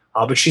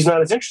 but she's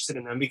not as interested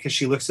in them because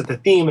she looks at the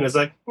theme and is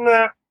like,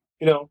 nah,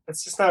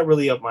 it's just not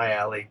really up my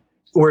alley.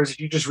 Whereas if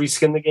you just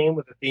reskin the game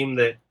with a theme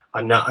that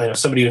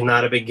somebody who's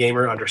not a big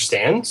gamer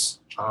understands,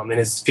 and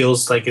it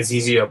feels like is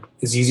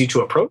easy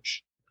to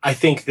approach, I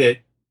think that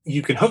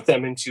you can hook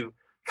them into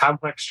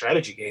complex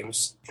strategy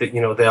games that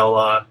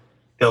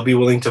they'll be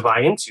willing to buy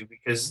into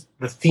because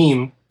the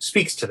theme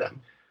speaks to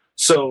them.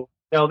 So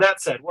now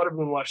that said, Water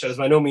Balloon Washout is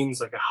by no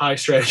means like a high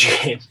strategy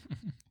game.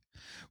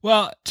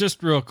 Well,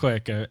 just real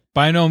quick,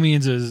 by no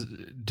means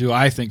do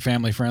I think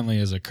family friendly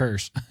is a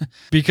curse,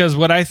 because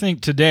what I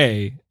think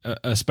today,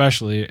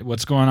 especially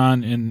what's going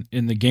on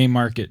in the game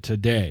market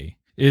today,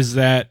 is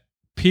that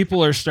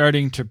people are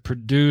starting to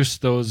produce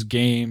those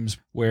games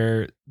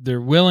where they're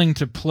willing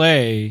to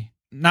play,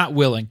 not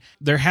willing,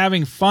 they're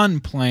having fun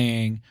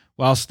playing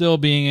while still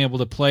being able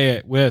to play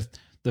it with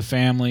the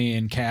family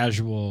and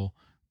casual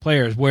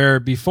players, where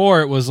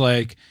before it was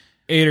like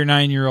 8 or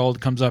 9 year old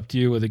comes up to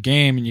you with a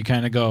game and you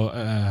kind of go,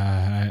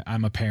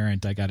 I'm a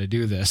parent, I got to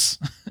do this.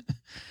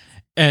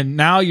 And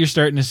now you're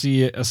starting to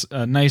see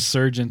a nice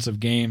surgence of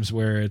games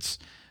where it's,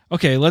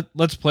 okay,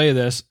 let's play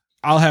this.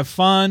 I'll have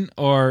fun,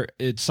 or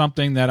it's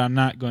something that I'm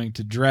not going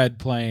to dread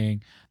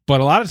playing. But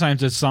a lot of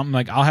times it's something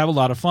like I'll have a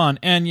lot of fun.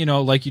 And,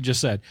 like you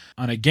just said,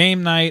 on a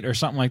game night or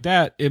something like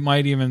that, it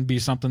might even be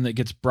something that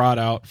gets brought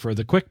out for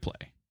the quick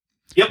play.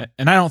 Yep.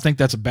 And I don't think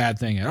that's a bad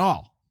thing at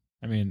all.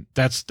 I mean,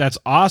 that's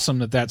awesome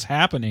that that's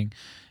happening,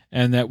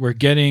 and that we're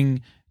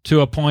getting to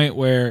a point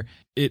where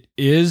it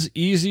is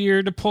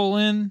easier to pull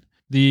in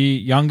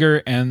the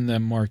younger and the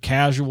more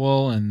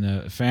casual and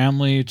the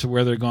family to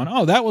where they're going,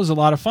 oh, that was a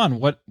lot of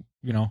fun. What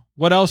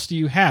else do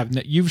you have?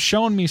 You've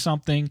shown me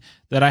something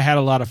that I had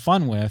a lot of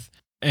fun with,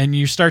 and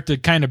you start to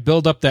kind of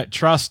build up that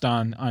trust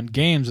on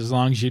games, as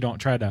long as you don't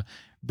try to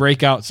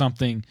break out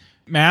something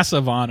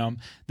massive on them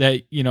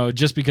that,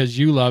 just because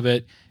you love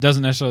it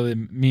doesn't necessarily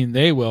mean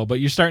they will, but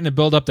you're starting to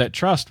build up that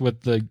trust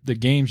with the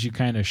games you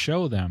kind of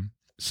show them.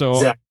 So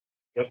exactly.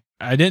 Yep.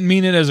 I didn't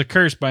mean it as a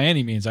curse by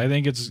any means. I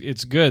think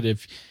it's good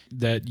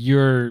that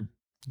you're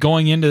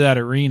going into that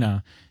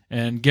arena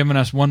and giving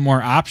us one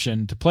more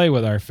option to play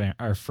with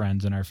our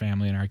friends and our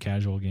family and our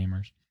casual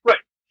gamers. Right.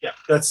 Yeah.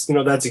 That's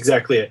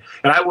exactly it.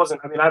 And I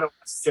don't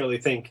necessarily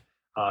think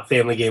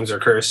family games are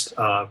cursed.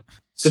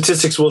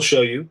 Statistics will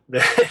show you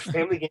that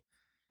family games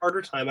have a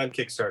harder time on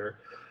Kickstarter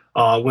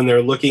when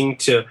they're looking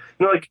to,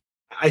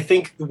 I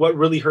think what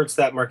really hurts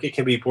that market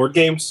can be board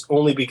games,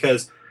 only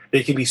because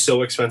they can be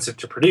so expensive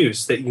to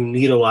produce that you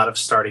need a lot of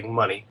starting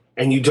money.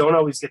 And you don't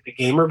always get the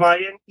gamer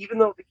buy-in, even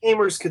though the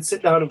gamers could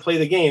sit down and play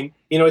the game.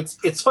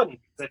 It's funny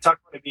because I talk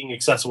about it being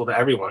accessible to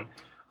everyone.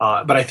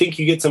 But I think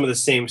you get some of the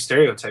same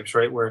stereotypes,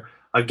 right? Where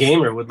a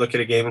gamer would look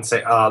at a game and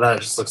say, oh,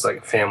 that just looks like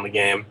a family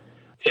game.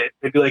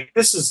 They'd be like,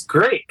 this is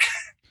great.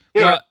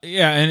 Well,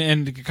 yeah,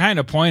 and to kind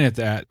of point at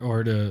that,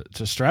 or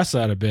to stress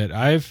that a bit,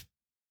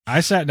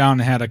 I sat down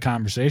and had a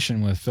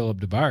conversation with Philip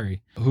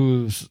DeBari,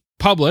 who's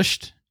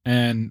published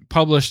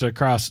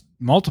across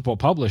multiple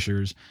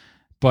publishers,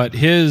 but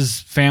his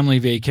Family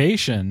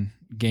Vacation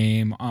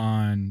game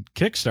on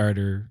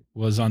Kickstarter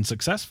was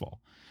unsuccessful.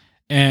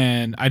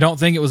 And I don't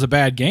think it was a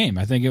bad game.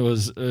 I think it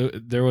was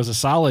there was a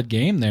solid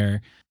game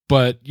there,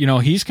 but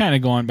he's kind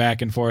of going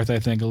back and forth, I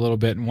think, a little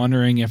bit, and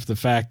wondering if the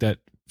fact that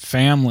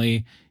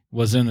family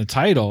was in the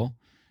title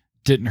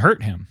didn't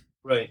hurt him.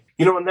 Right.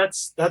 And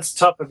that's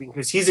tough. I mean,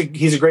 because he's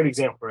a great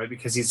example, right?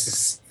 Because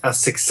he's a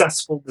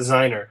successful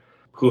designer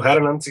who had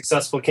an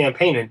unsuccessful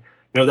campaign,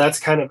 and that's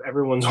kind of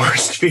everyone's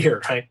worst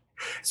fear, right?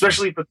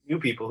 Especially for new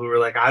people who are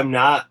like, I'm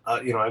not,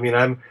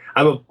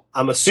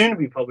 I'm a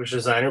soon-to-be published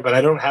designer, but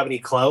I don't have any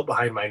clout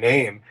behind my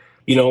name,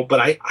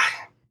 But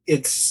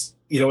it's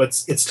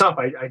tough.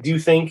 I do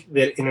think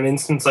that in an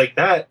instance like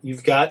that,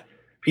 you've got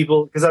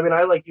people, because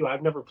I like you,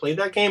 I've never played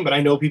that game, but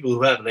I know people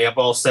who have, and they have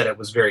all said it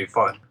was very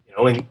fun.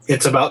 and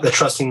it's about the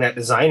trusting that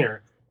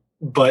designer.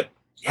 But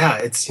yeah,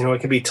 it's,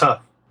 it can be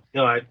tough.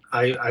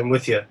 I'm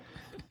with you.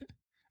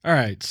 All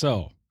right.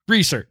 So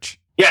research.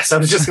 Yes, I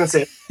was just going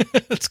to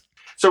say.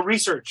 So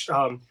research,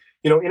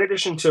 in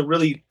addition to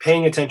really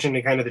paying attention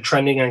to kind of the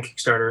trending on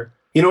Kickstarter,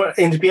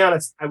 and to be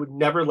honest, I would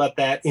never let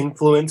that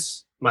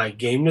influence my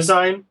game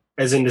design,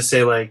 as in to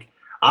say, like,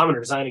 I'm going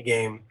to design a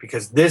game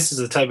because this is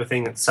the type of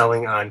thing that's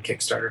selling on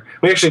Kickstarter.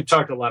 We actually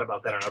talked a lot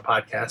about that on our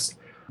podcast.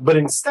 But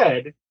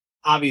instead,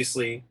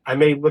 obviously, I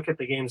may look at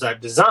the games I've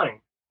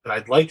designed that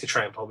I'd like to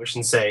try and publish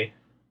and say,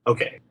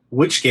 okay,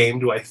 which game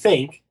do I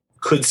think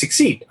could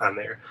succeed on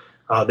there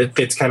that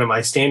fits kind of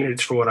my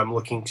standards for what I'm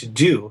looking to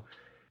do?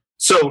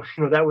 So,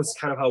 that was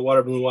kind of how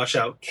Water Balloon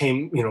Washout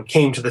came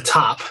to the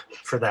top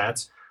for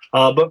that.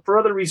 But for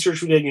other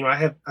research we did,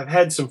 I've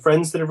had some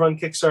friends that have run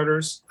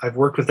Kickstarters. I've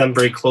worked with them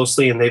very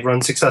closely, and they've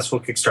run successful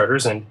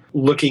Kickstarters, and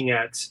looking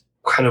at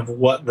kind of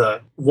what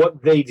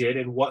they did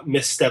and what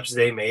missteps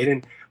they made.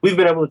 And we've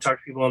been able to talk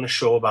to people on the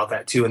show about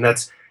that too. And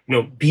that's,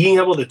 being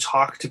able to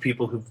talk to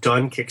people who've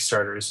done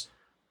Kickstarters,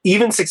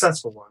 even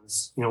successful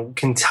ones,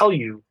 can tell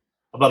you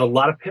about a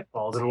lot of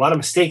pitfalls and a lot of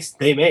mistakes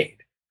they made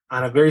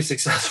on a very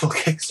successful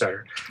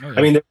Kickstarter. Oh, yeah.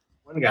 I mean, there's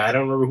one guy, I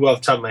don't remember who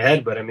off the top of my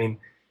head, but I mean,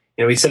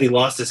 he said he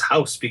lost his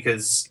house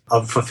because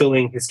of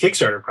fulfilling his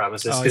Kickstarter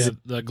promises. Oh, yeah,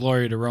 the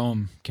Glory to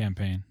Rome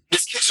campaign.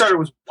 His Kickstarter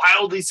was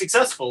wildly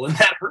successful, and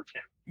that hurt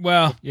him.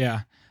 Well,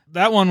 yeah.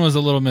 That one was a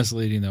little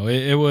misleading, though.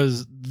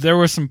 There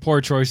were some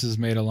poor choices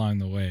made along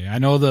the way. I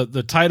know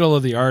the title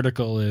of the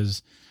article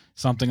is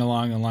something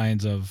along the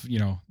lines of,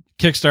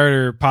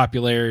 Kickstarter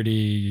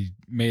popularity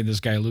made this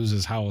guy lose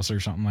his house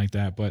or something like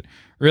that. But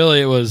really,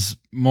 it was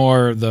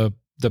more the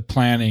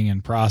planning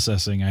and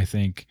processing, I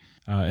think,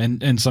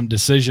 and some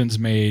decisions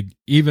made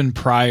even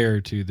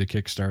prior to the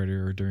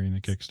Kickstarter or during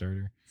the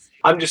Kickstarter.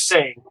 I'm just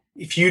saying,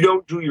 if you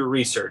don't do your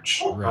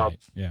research, right?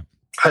 Yeah.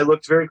 I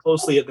looked very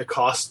closely at the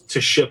cost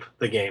to ship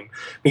the game,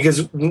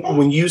 because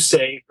when you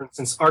say, for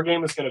instance, our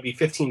game is going to be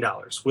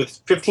 $15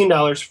 with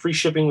 $15 free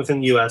shipping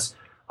within the U.S.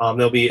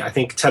 There'll be, I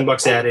think,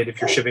 $10 added if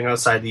you're shipping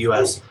outside the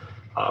U.S.,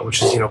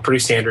 which is pretty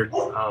standard.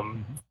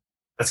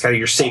 That's kind of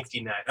your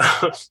safety net.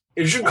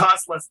 It should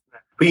cost less than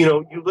that. But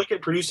you look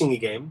at producing a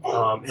game,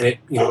 and it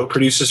it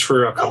produces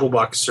for a couple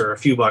bucks or a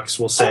few bucks,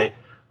 we'll say.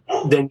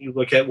 Then you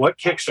look at what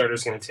Kickstarter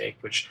is going to take,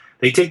 which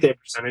they take their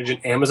percentage,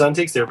 and Amazon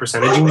takes their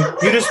percentage, and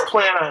you just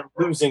plan on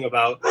losing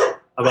about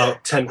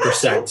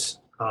 10%,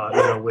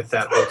 with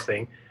that whole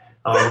thing.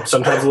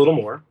 Sometimes a little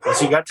more,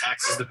 so you got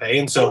taxes to pay,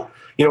 and so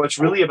it's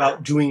really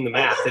about doing the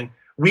math. And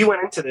we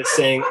went into this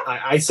saying,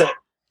 I said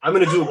I'm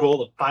going to do a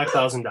goal of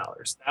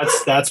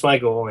 $5,000. That's my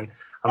goal, and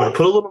I'm going to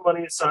put a little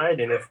money aside,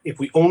 and if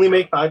we only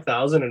make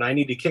 $5,000 and I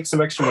need to kick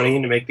some extra money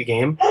in to make the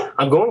game,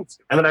 I'm going to.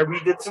 And then I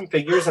redid some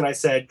figures, and I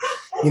said,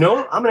 I'm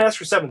going to ask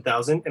for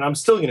 $7,000, and I'm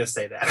still going to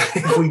say that.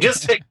 If we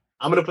just take,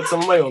 I'm going to put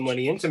some of my own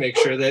money in to make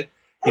sure that,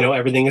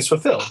 everything is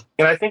fulfilled.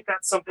 And I think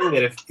that's something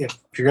that if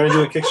you're going to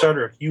do a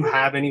Kickstarter, if you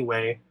have any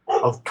way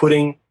of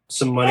putting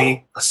some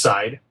money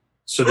aside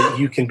so that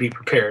you can be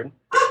prepared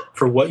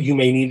for what you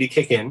may need to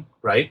kick in,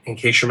 right, in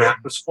case your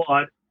math was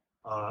flawed,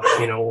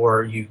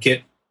 or you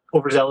get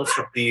overzealous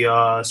with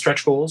the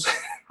stretch goals,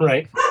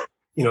 right?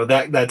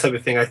 That type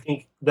of thing. I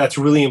think that's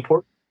really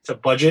important to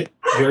budget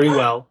very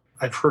well.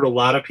 I've heard a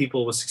lot of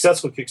people with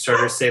successful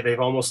Kickstarters say they've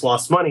almost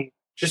lost money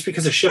just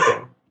because of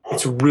shipping.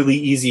 It's really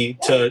easy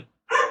to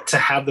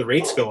have the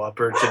rates go up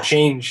or to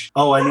change.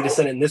 Oh, I need to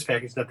send it in this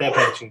package, not that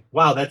packaging.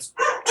 Wow, that's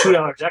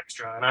 $2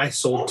 extra, and I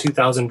sold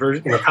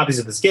 2,000 copies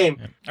of this game.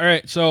 All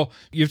right, so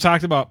you've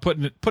talked about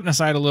putting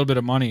aside a little bit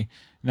of money.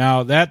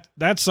 Now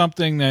that's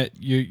something that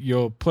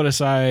you'll put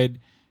aside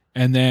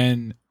and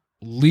then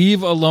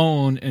leave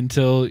alone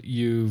until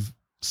you've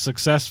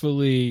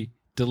successfully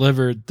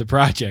delivered the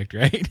project,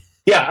 right?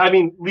 Yeah, I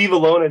mean, leave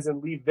alone as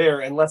in leave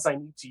there unless I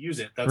need to use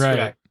it. That's right.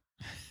 Correct.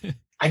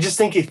 I just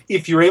think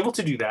if you're able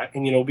to do that,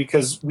 and,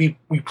 because we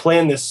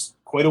plan this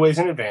quite a ways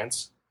in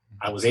advance,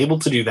 I was able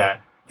to do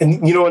that.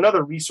 And,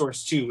 another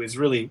resource, too, is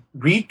really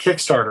read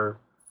Kickstarter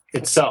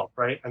itself,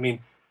 right? I mean,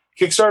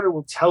 Kickstarter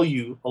will tell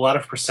you a lot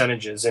of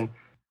percentages, and,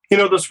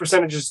 those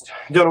percentages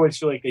don't always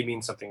feel like they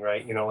mean something,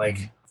 right?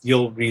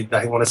 You'll read,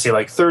 I want to say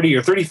like 30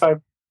 or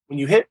 35. When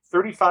you hit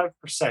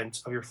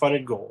 35% of your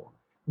funded goal,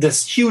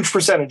 this huge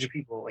percentage of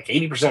people, like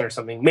 80% or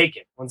something, make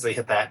it once they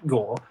hit that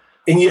goal.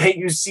 And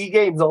you see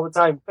games all the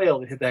time fail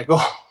to hit that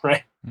goal,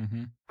 right?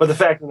 Mm-hmm. But the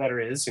fact of the matter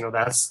is,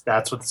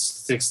 that's what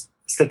the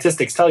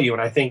statistics tell you.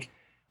 And I think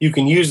you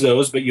can use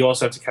those, but you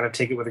also have to kind of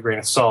take it with a grain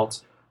of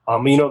salt.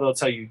 They'll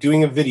tell you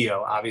doing a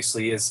video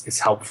obviously is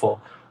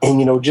helpful. And,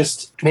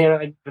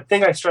 the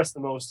thing I stress the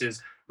most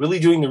is really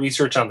doing the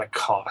research on the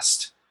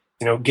cost.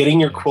 Getting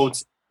your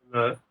quotes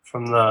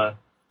from the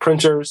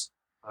printers,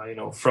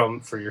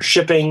 for your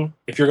shipping,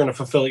 if you're going to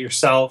fulfill it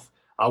yourself.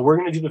 We're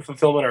going to do the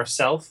fulfillment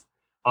ourselves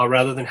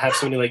rather than have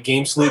somebody like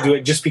Game Salute do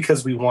it just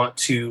because we want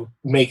to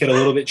make it a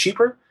little bit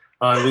cheaper.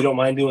 We don't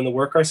mind doing the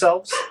work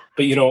ourselves.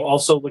 But,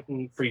 also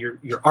looking for your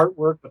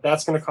artwork, but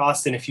that's going to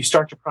cost. And if you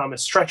start to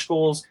promise stretch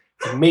goals,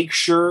 make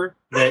sure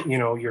that,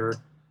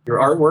 your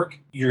artwork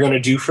you're going to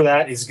do for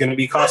that is going to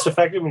be cost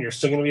effective and you're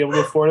still going to be able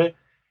to afford it.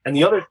 And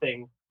the other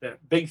thing, the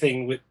big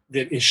thing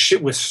that is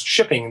with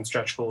shipping in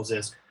stretch goals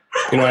is,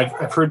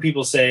 I've heard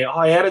people say, oh,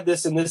 I added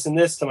this and this and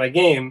this to my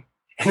game,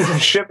 and then the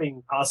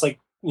shipping costs like,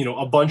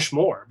 a bunch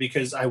more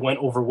because I went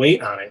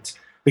overweight on it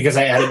because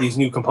I added these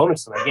new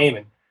components to my game.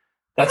 And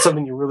that's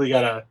something you really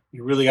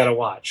gotta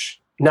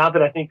watch. Not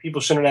that I think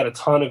people shouldn't add a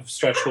ton of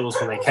stretch goals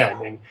when they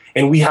can,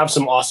 and we have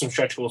some awesome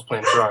stretch goals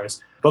planned for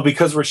ours. But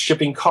because we're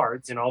shipping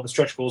cards and all the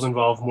stretch goals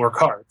involve more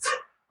cards,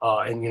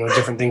 and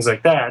different things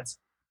like that,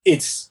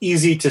 it's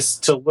easy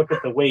to look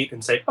at the weight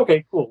and say,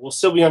 okay, cool, we'll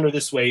still be under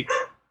this weight.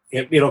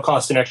 It'll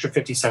cost an extra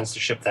 50 cents to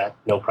ship that,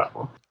 no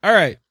problem. All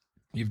right.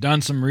 You've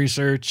done some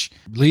research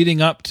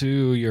leading up to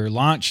your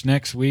launch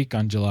next week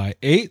on July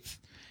 8th,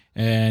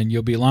 and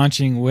you'll be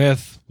launching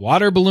with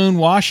Water Balloon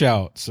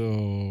Washout.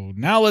 So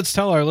now let's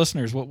tell our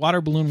listeners what Water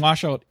Balloon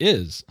Washout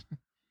is.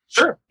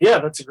 Sure. Yeah,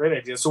 that's a great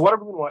idea. So Water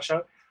Balloon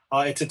Washout,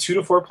 it's a 2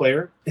 to 4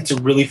 player. It's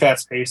a really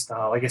fast-paced.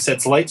 Like I said,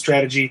 it's light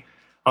strategy.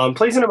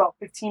 Plays in about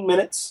 15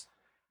 minutes.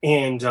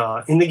 And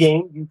in the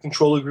game, you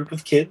control a group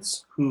of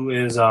kids who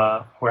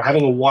are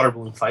having a water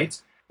balloon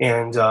fight.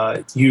 And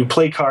you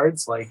play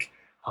cards like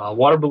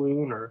water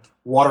balloon or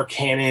water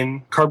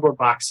cannon, cardboard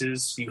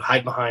boxes you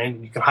hide behind,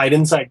 and you can hide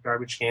inside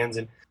garbage cans.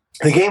 And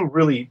the game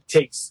really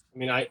takes,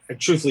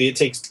 truthfully, it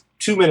takes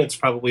 2 minutes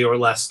probably or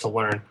less to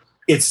learn.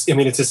 It's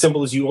as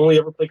simple as you only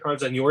ever play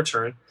cards on your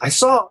turn. I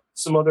saw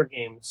some other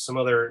games,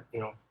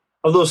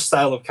 of those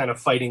style of kind of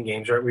fighting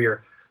games, right,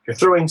 where you're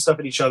throwing stuff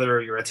at each other,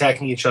 or you're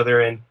attacking each other,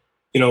 and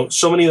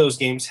so many of those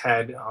games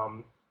had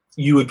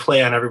you would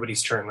play on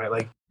everybody's turn, right?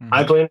 Like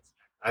I play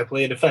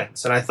a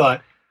defense, and I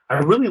thought I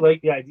really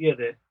like the idea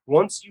that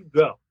once you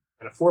go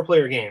in a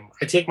 4-player game,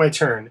 I take my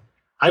turn,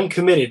 I'm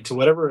committed to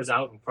whatever is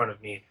out in front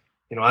of me.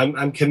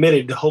 I'm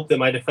committed to hope that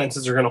my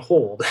defenses are going to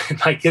hold, and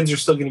my kids are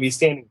still going to be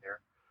standing there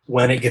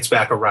when it gets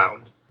back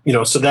around.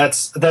 So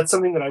that's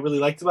something that I really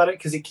liked about it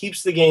because it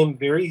keeps the game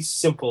very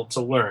simple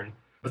to learn.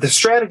 But the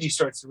strategy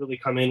starts to really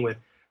come in with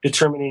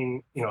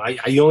determining,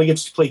 I only get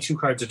to play 2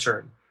 cards a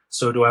turn.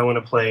 So do I want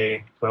to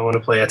play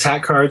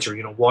attack cards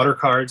or, water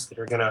cards that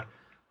are going to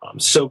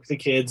soak the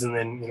kids? And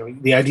then,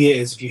 the idea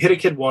is if you hit a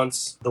kid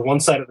once, the one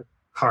side of the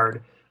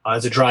card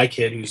is a dry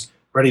kid who's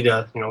ready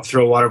to,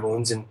 throw water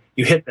balloons, and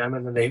you hit them,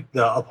 and then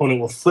the opponent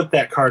will flip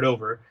that card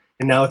over,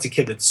 and now it's a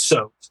kid that's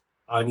soaked.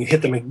 And you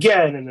hit them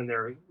again, and then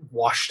they're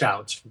washed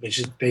out,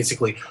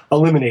 basically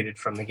eliminated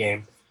from the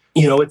game.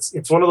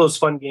 It's one of those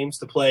fun games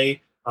to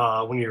play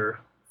when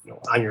you're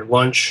on your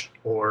lunch,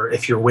 or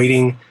if you're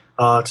waiting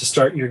to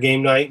start your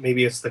game night.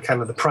 Maybe it's the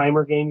kind of the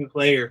primer game you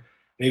play, or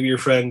maybe your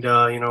friend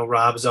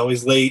Rob is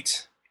always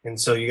late, and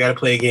so you got to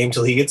play a game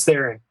till he gets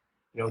there.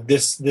 And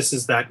this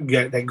is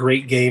that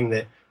great game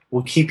that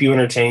will keep you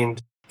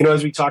entertained.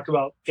 As we talked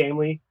about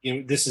family,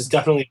 this is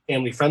definitely a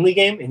family friendly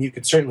game, and you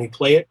could certainly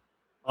play it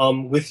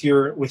with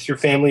your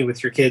family,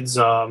 with your kids.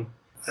 On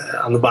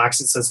the box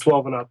it says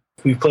 12 and up.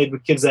 We've played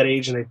with kids that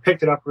age, and they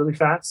picked it up really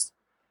fast.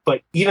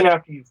 But even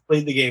after you've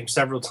played the game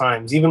several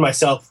times, even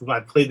myself,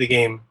 I've played the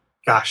game,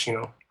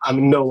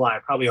 I'm no lie,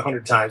 probably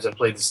 100 times I've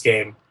played this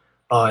game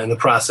in the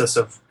process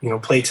of,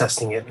 play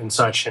testing it and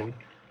such. And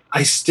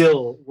I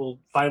still will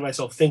find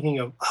myself thinking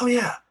of, oh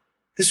yeah,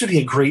 this would be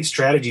a great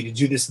strategy to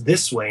do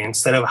this way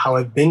instead of how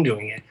I've been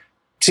doing it.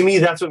 To me,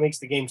 that's what makes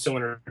the game so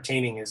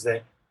entertaining, is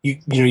that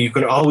you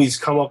can always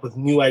come up with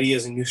new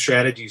ideas and new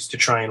strategies to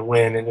try and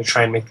win and to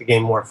try and make the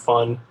game more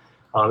fun.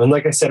 And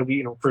like I said,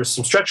 for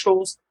some stretch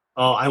goals,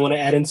 I want to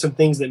add in some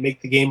things that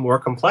make the game more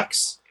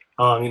complex.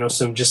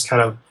 Some just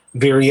kind of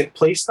variant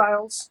play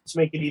styles to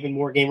make it even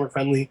more gamer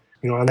friendly.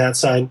 On that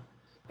side,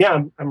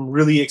 yeah, I'm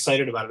really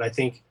excited about it. I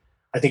think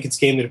it's a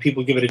game that if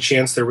people give it a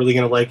chance, they're really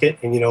going to like it.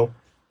 And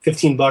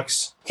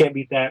 $15, can't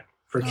beat that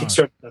for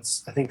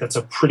Kickstarter. I think that's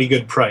a pretty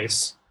good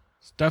price.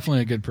 It's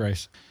definitely a good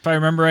price. If I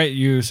remember right,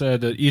 you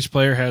said that each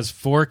player has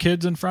 4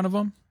 kids in front of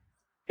them.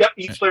 Yep,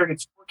 each player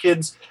gets 4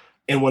 kids.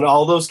 And when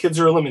all those kids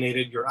are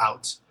eliminated, you're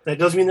out. That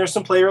does mean there's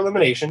some player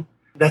elimination.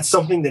 That's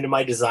something that in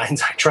my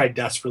designs I tried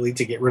desperately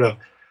to get rid of.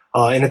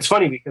 And it's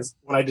funny because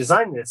when I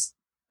designed this,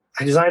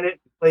 I designed it,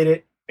 played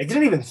it. I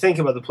didn't even think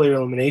about the player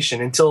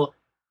elimination until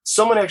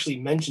someone actually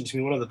mentioned to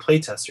me, one of the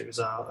playtesters,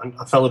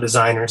 a fellow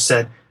designer,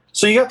 said,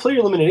 so you got player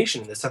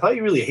elimination in this. I thought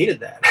you really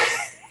hated that.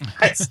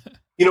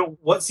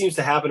 What seems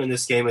to happen in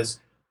this game is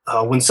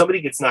when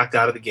somebody gets knocked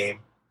out of the game,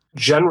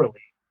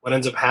 generally what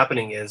ends up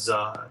happening is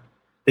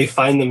they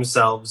find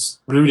themselves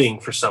rooting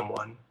for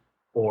someone,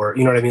 or,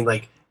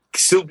 like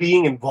still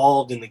being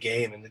involved in the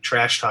game and the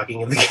trash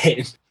talking of the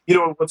game.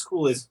 What's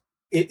cool is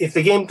if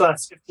the game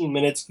lasts 15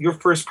 minutes, your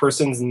first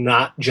person's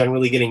not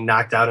generally getting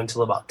knocked out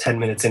until about 10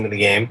 minutes into the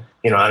game,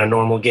 on a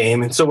normal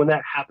game. And so when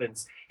that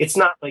happens, it's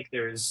not like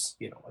there's,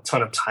 a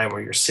ton of time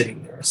where you're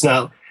sitting there. It's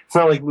not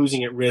like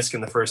losing at Risk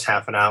in the first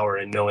half an hour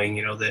and knowing,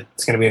 that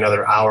it's going to be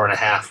another hour and a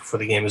half before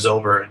the game is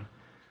over. And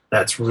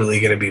that's really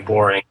going to be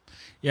boring.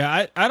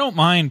 Yeah, I don't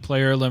mind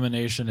player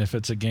elimination if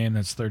it's a game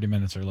that's 30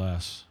 minutes or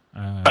less.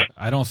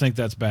 I don't think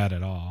that's bad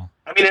at all.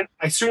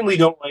 I certainly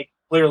don't like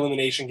player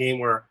elimination game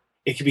where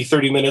it could be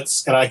 30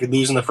 minutes and I could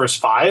lose in the first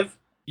 5.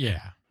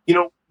 Yeah.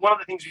 One of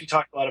the things we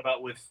talked a lot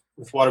about with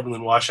Water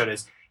Balloon Washout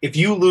is if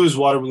you lose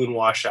Water Balloon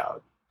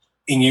Washout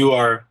and you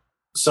are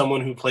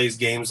someone who plays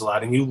games a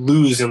lot and you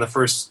lose in the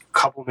first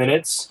couple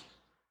minutes,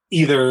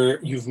 either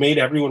you've made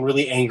everyone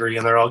really angry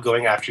and they're all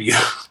going after you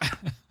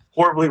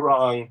horribly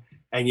wrong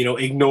and,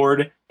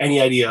 ignored any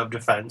idea of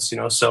defense,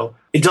 so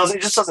it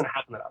just doesn't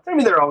happen that often. I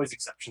mean, there are always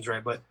exceptions,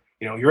 right? But,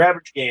 your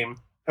average game,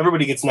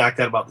 everybody gets knocked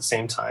out about the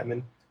same time.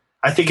 And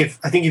I think if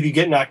you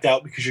get knocked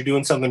out because you're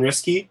doing something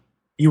risky,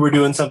 you were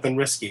doing something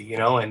risky,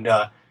 and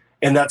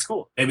that's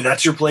cool. Maybe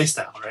that's your play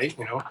style, right?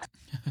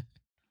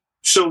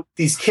 So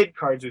these kid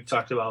cards we've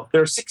talked about,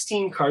 there are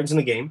 16 cards in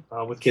the game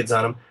with kids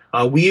on them.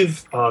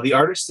 The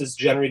artist has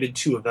generated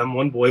 2 of them,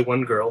 one boy,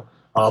 one girl,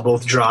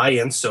 both dry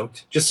and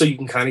soaked, just so you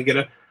can kind of get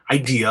an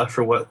idea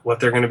for what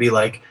they're going to be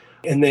like.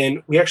 And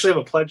then we actually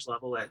have a pledge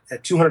level at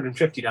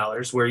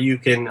 $250 where you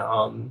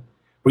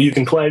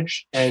can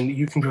pledge and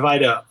you can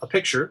provide a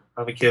picture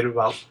of a kid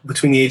about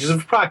between the ages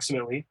of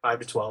approximately 5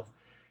 to 12.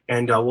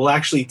 And we'll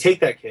actually take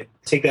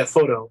that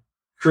photo,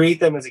 create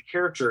them as a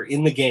character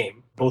in the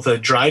game, both a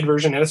dried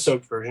version and a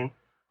soaked version,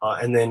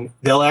 and then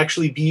they'll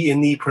actually be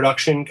in the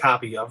production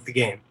copy of the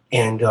game.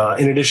 And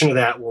in addition to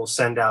that, we'll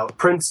send out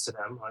prints to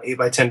them,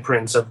 8x10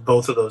 prints of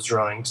both of those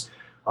drawings.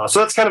 So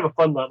that's kind of a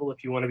fun level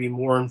if you want to be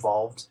more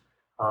involved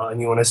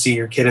and you want to see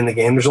your kid in the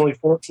game. There's only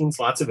 14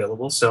 slots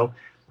available, so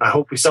I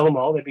hope we sell them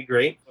all. That'd be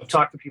great. I've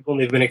talked to people,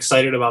 and they've been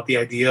excited about the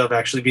idea of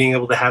actually being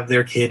able to have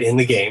their kid in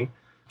the game.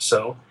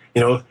 So,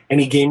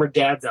 any gamer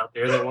dads out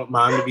there that want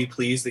mom to be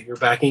pleased that you're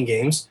backing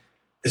games,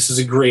 this is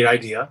a great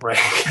idea, right?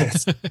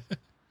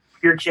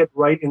 Your kid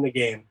right in the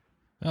game.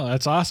 Oh,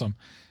 that's awesome.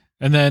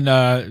 And then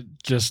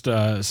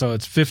so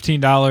it's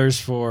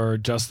 $15 for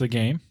just the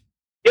game.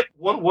 Yep.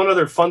 One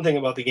other fun thing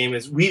about the game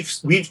is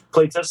we've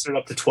play tested it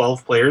up to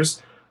 12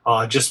 players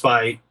just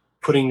by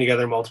putting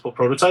together multiple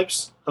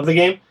prototypes of the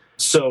game.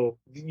 So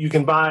you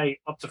can buy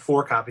up to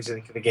 4 copies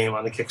of the game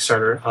on the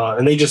Kickstarter,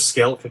 and they just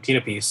scale at 15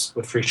 apiece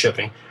with free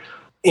shipping.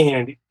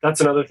 And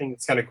that's another thing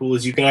that's kind of cool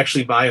is you can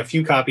actually buy a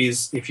few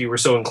copies if you were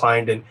so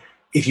inclined. And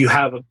if you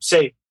have a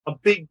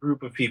big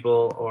group of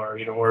people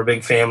or a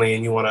big family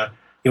and you want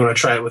to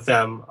try it with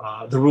them,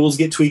 the rules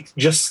get tweaked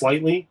just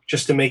slightly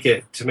just to make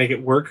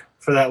it work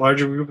for that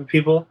larger group of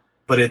people.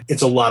 But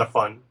it's a lot of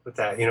fun with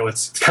that.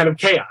 It's kind of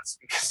chaos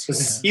because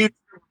it's a huge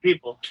group of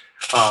people.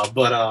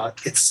 But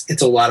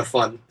it's a lot of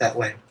fun that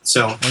way.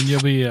 So and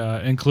you'll be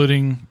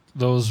including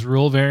those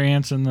rule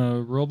variants in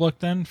the rule book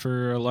then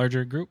for a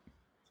larger group?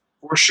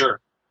 For sure.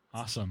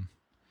 Awesome.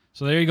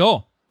 So there you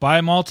go.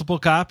 Buy multiple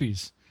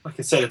copies. Like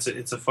I said,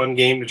 it's a fun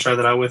game to try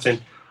that out with.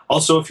 And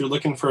also, if you're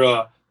looking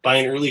for buy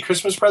an early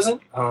Christmas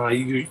present,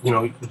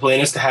 the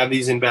plan is to have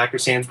these in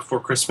backers' hands before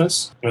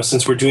Christmas.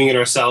 Since we're doing it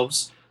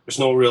ourselves, there's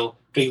no real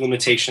big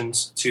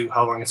limitations to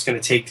how long it's going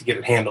to take to get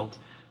it handled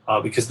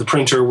because the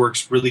printer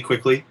works really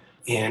quickly.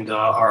 And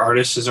our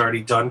artist has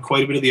already done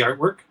quite a bit of the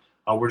artwork.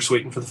 We're just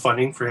waiting for the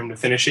funding for him to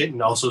finish it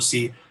and also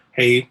see,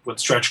 hey, what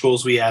stretch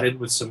goals we added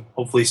with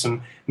hopefully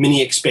some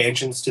mini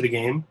expansions to the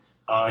game.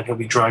 And he'll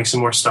be drawing some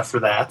more stuff for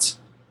that.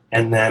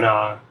 And then,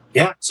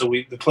 so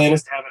the plan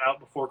is to have it out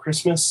before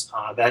Christmas.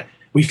 That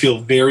we feel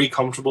very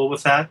comfortable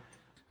with that.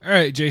 All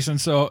right, Jason.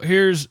 So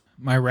here's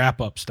my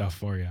wrap-up stuff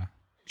for you.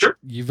 Sure.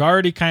 You've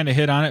already kind of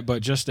hit on it,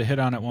 but just to hit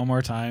on it one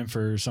more time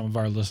for some of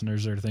our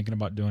listeners that are thinking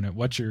about doing it,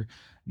 what's your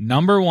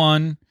number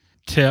one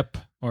tip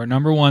or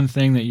number one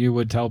thing that you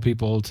would tell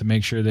people to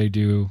make sure they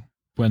do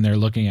when they're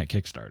looking at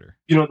Kickstarter?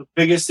 The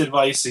biggest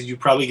advice, as you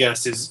probably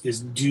guessed, is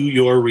do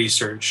your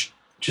research.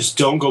 Just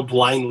don't go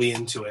blindly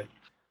into it.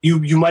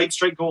 You might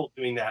strike gold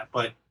doing that,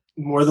 but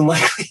more than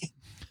likely,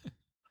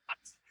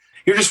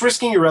 you're just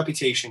risking your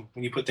reputation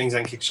when you put things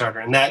on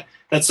Kickstarter. And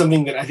that's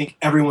something that I think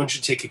everyone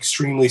should take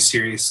extremely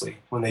seriously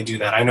when they do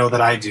that. I know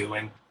that I do.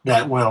 And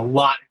that went a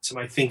lot into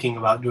my thinking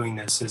about doing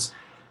this is,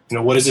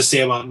 what does this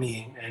say about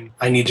me? And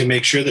I need to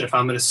make sure that if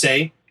I'm going to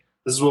say,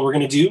 this is what we're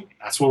going to do,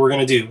 that's what we're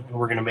going to do. And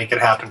we're going to make it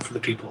happen for the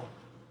people.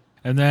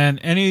 And then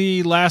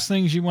any last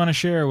things you want to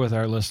share with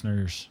our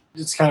listeners?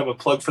 It's kind of a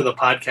plug for the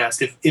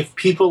podcast. If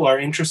people are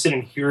interested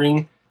in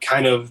hearing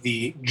kind of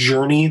the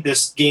journey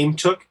this game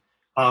took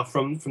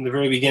from the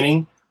very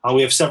beginning,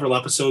 we have several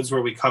episodes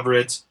where we cover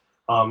it.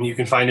 You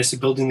can find us at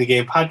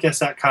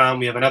buildingthegamepodcast.com.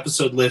 We have an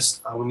episode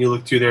list. When you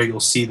look through there, you'll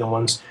see the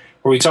ones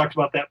where we talked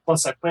about that.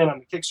 Plus, I plan on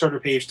the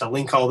Kickstarter page to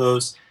link all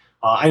those.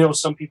 I know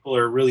some people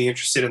are really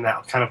interested in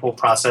that kind of whole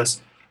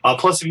process.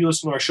 Plus, if you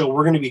listen to our show,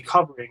 we're going to be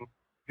covering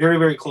very,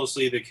 very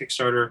closely the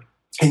Kickstarter.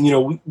 And,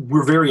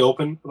 we're very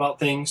open about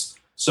things.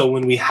 So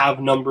when we have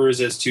numbers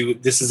as to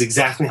this is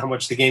exactly how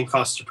much the game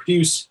costs to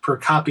produce per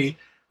copy,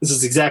 this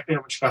is exactly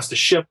how much it costs to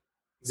ship,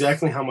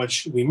 exactly how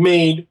much we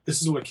made,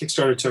 this is what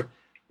Kickstarter took,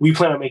 we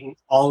plan on making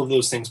all of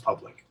those things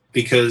public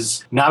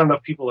because not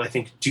enough people, I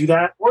think, do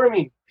that. Or,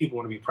 people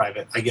want to be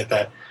private. I get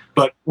that.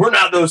 But we're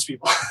not those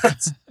people.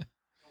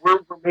 We're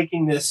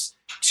making this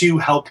to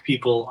help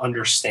people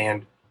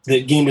understand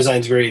that game design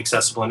is very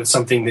accessible and it's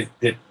something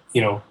that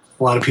a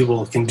lot of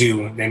people can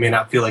do. They may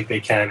not feel like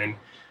they can. And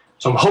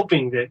So I'm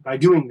hoping that by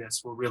doing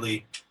this, will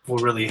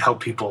really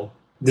help people.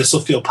 This will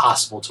feel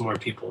possible to more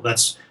people.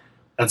 That's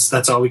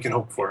all we can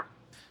hope for.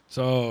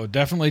 So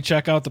definitely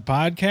check out the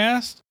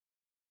podcast.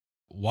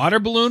 Water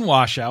Balloon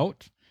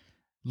Washout,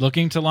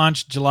 looking to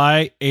launch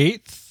July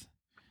 8th.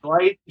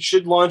 July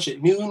should launch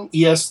at noon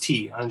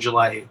EST on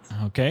July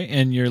 8th. Okay,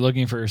 and you're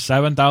looking for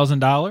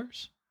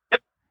 $7,000?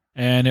 Yep.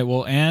 And it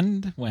will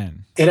end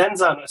when? It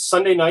ends on a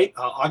Sunday night,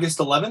 August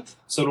 11th.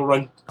 So it'll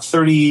run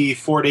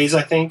 34 days,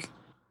 I think.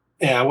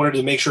 And I wanted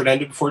to make sure it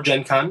ended before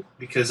Gen Con,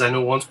 because I know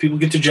once people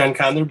get to Gen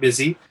Con, they're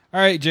busy. All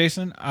right,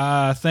 Jason,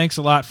 thanks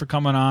a lot for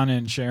coming on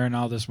and sharing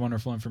all this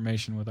wonderful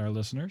information with our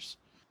listeners.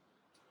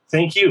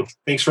 Thank you.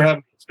 Thanks for having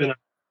me. It's been a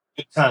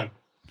good time.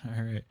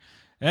 All right.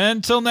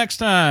 Until next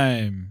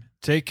time,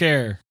 take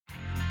care.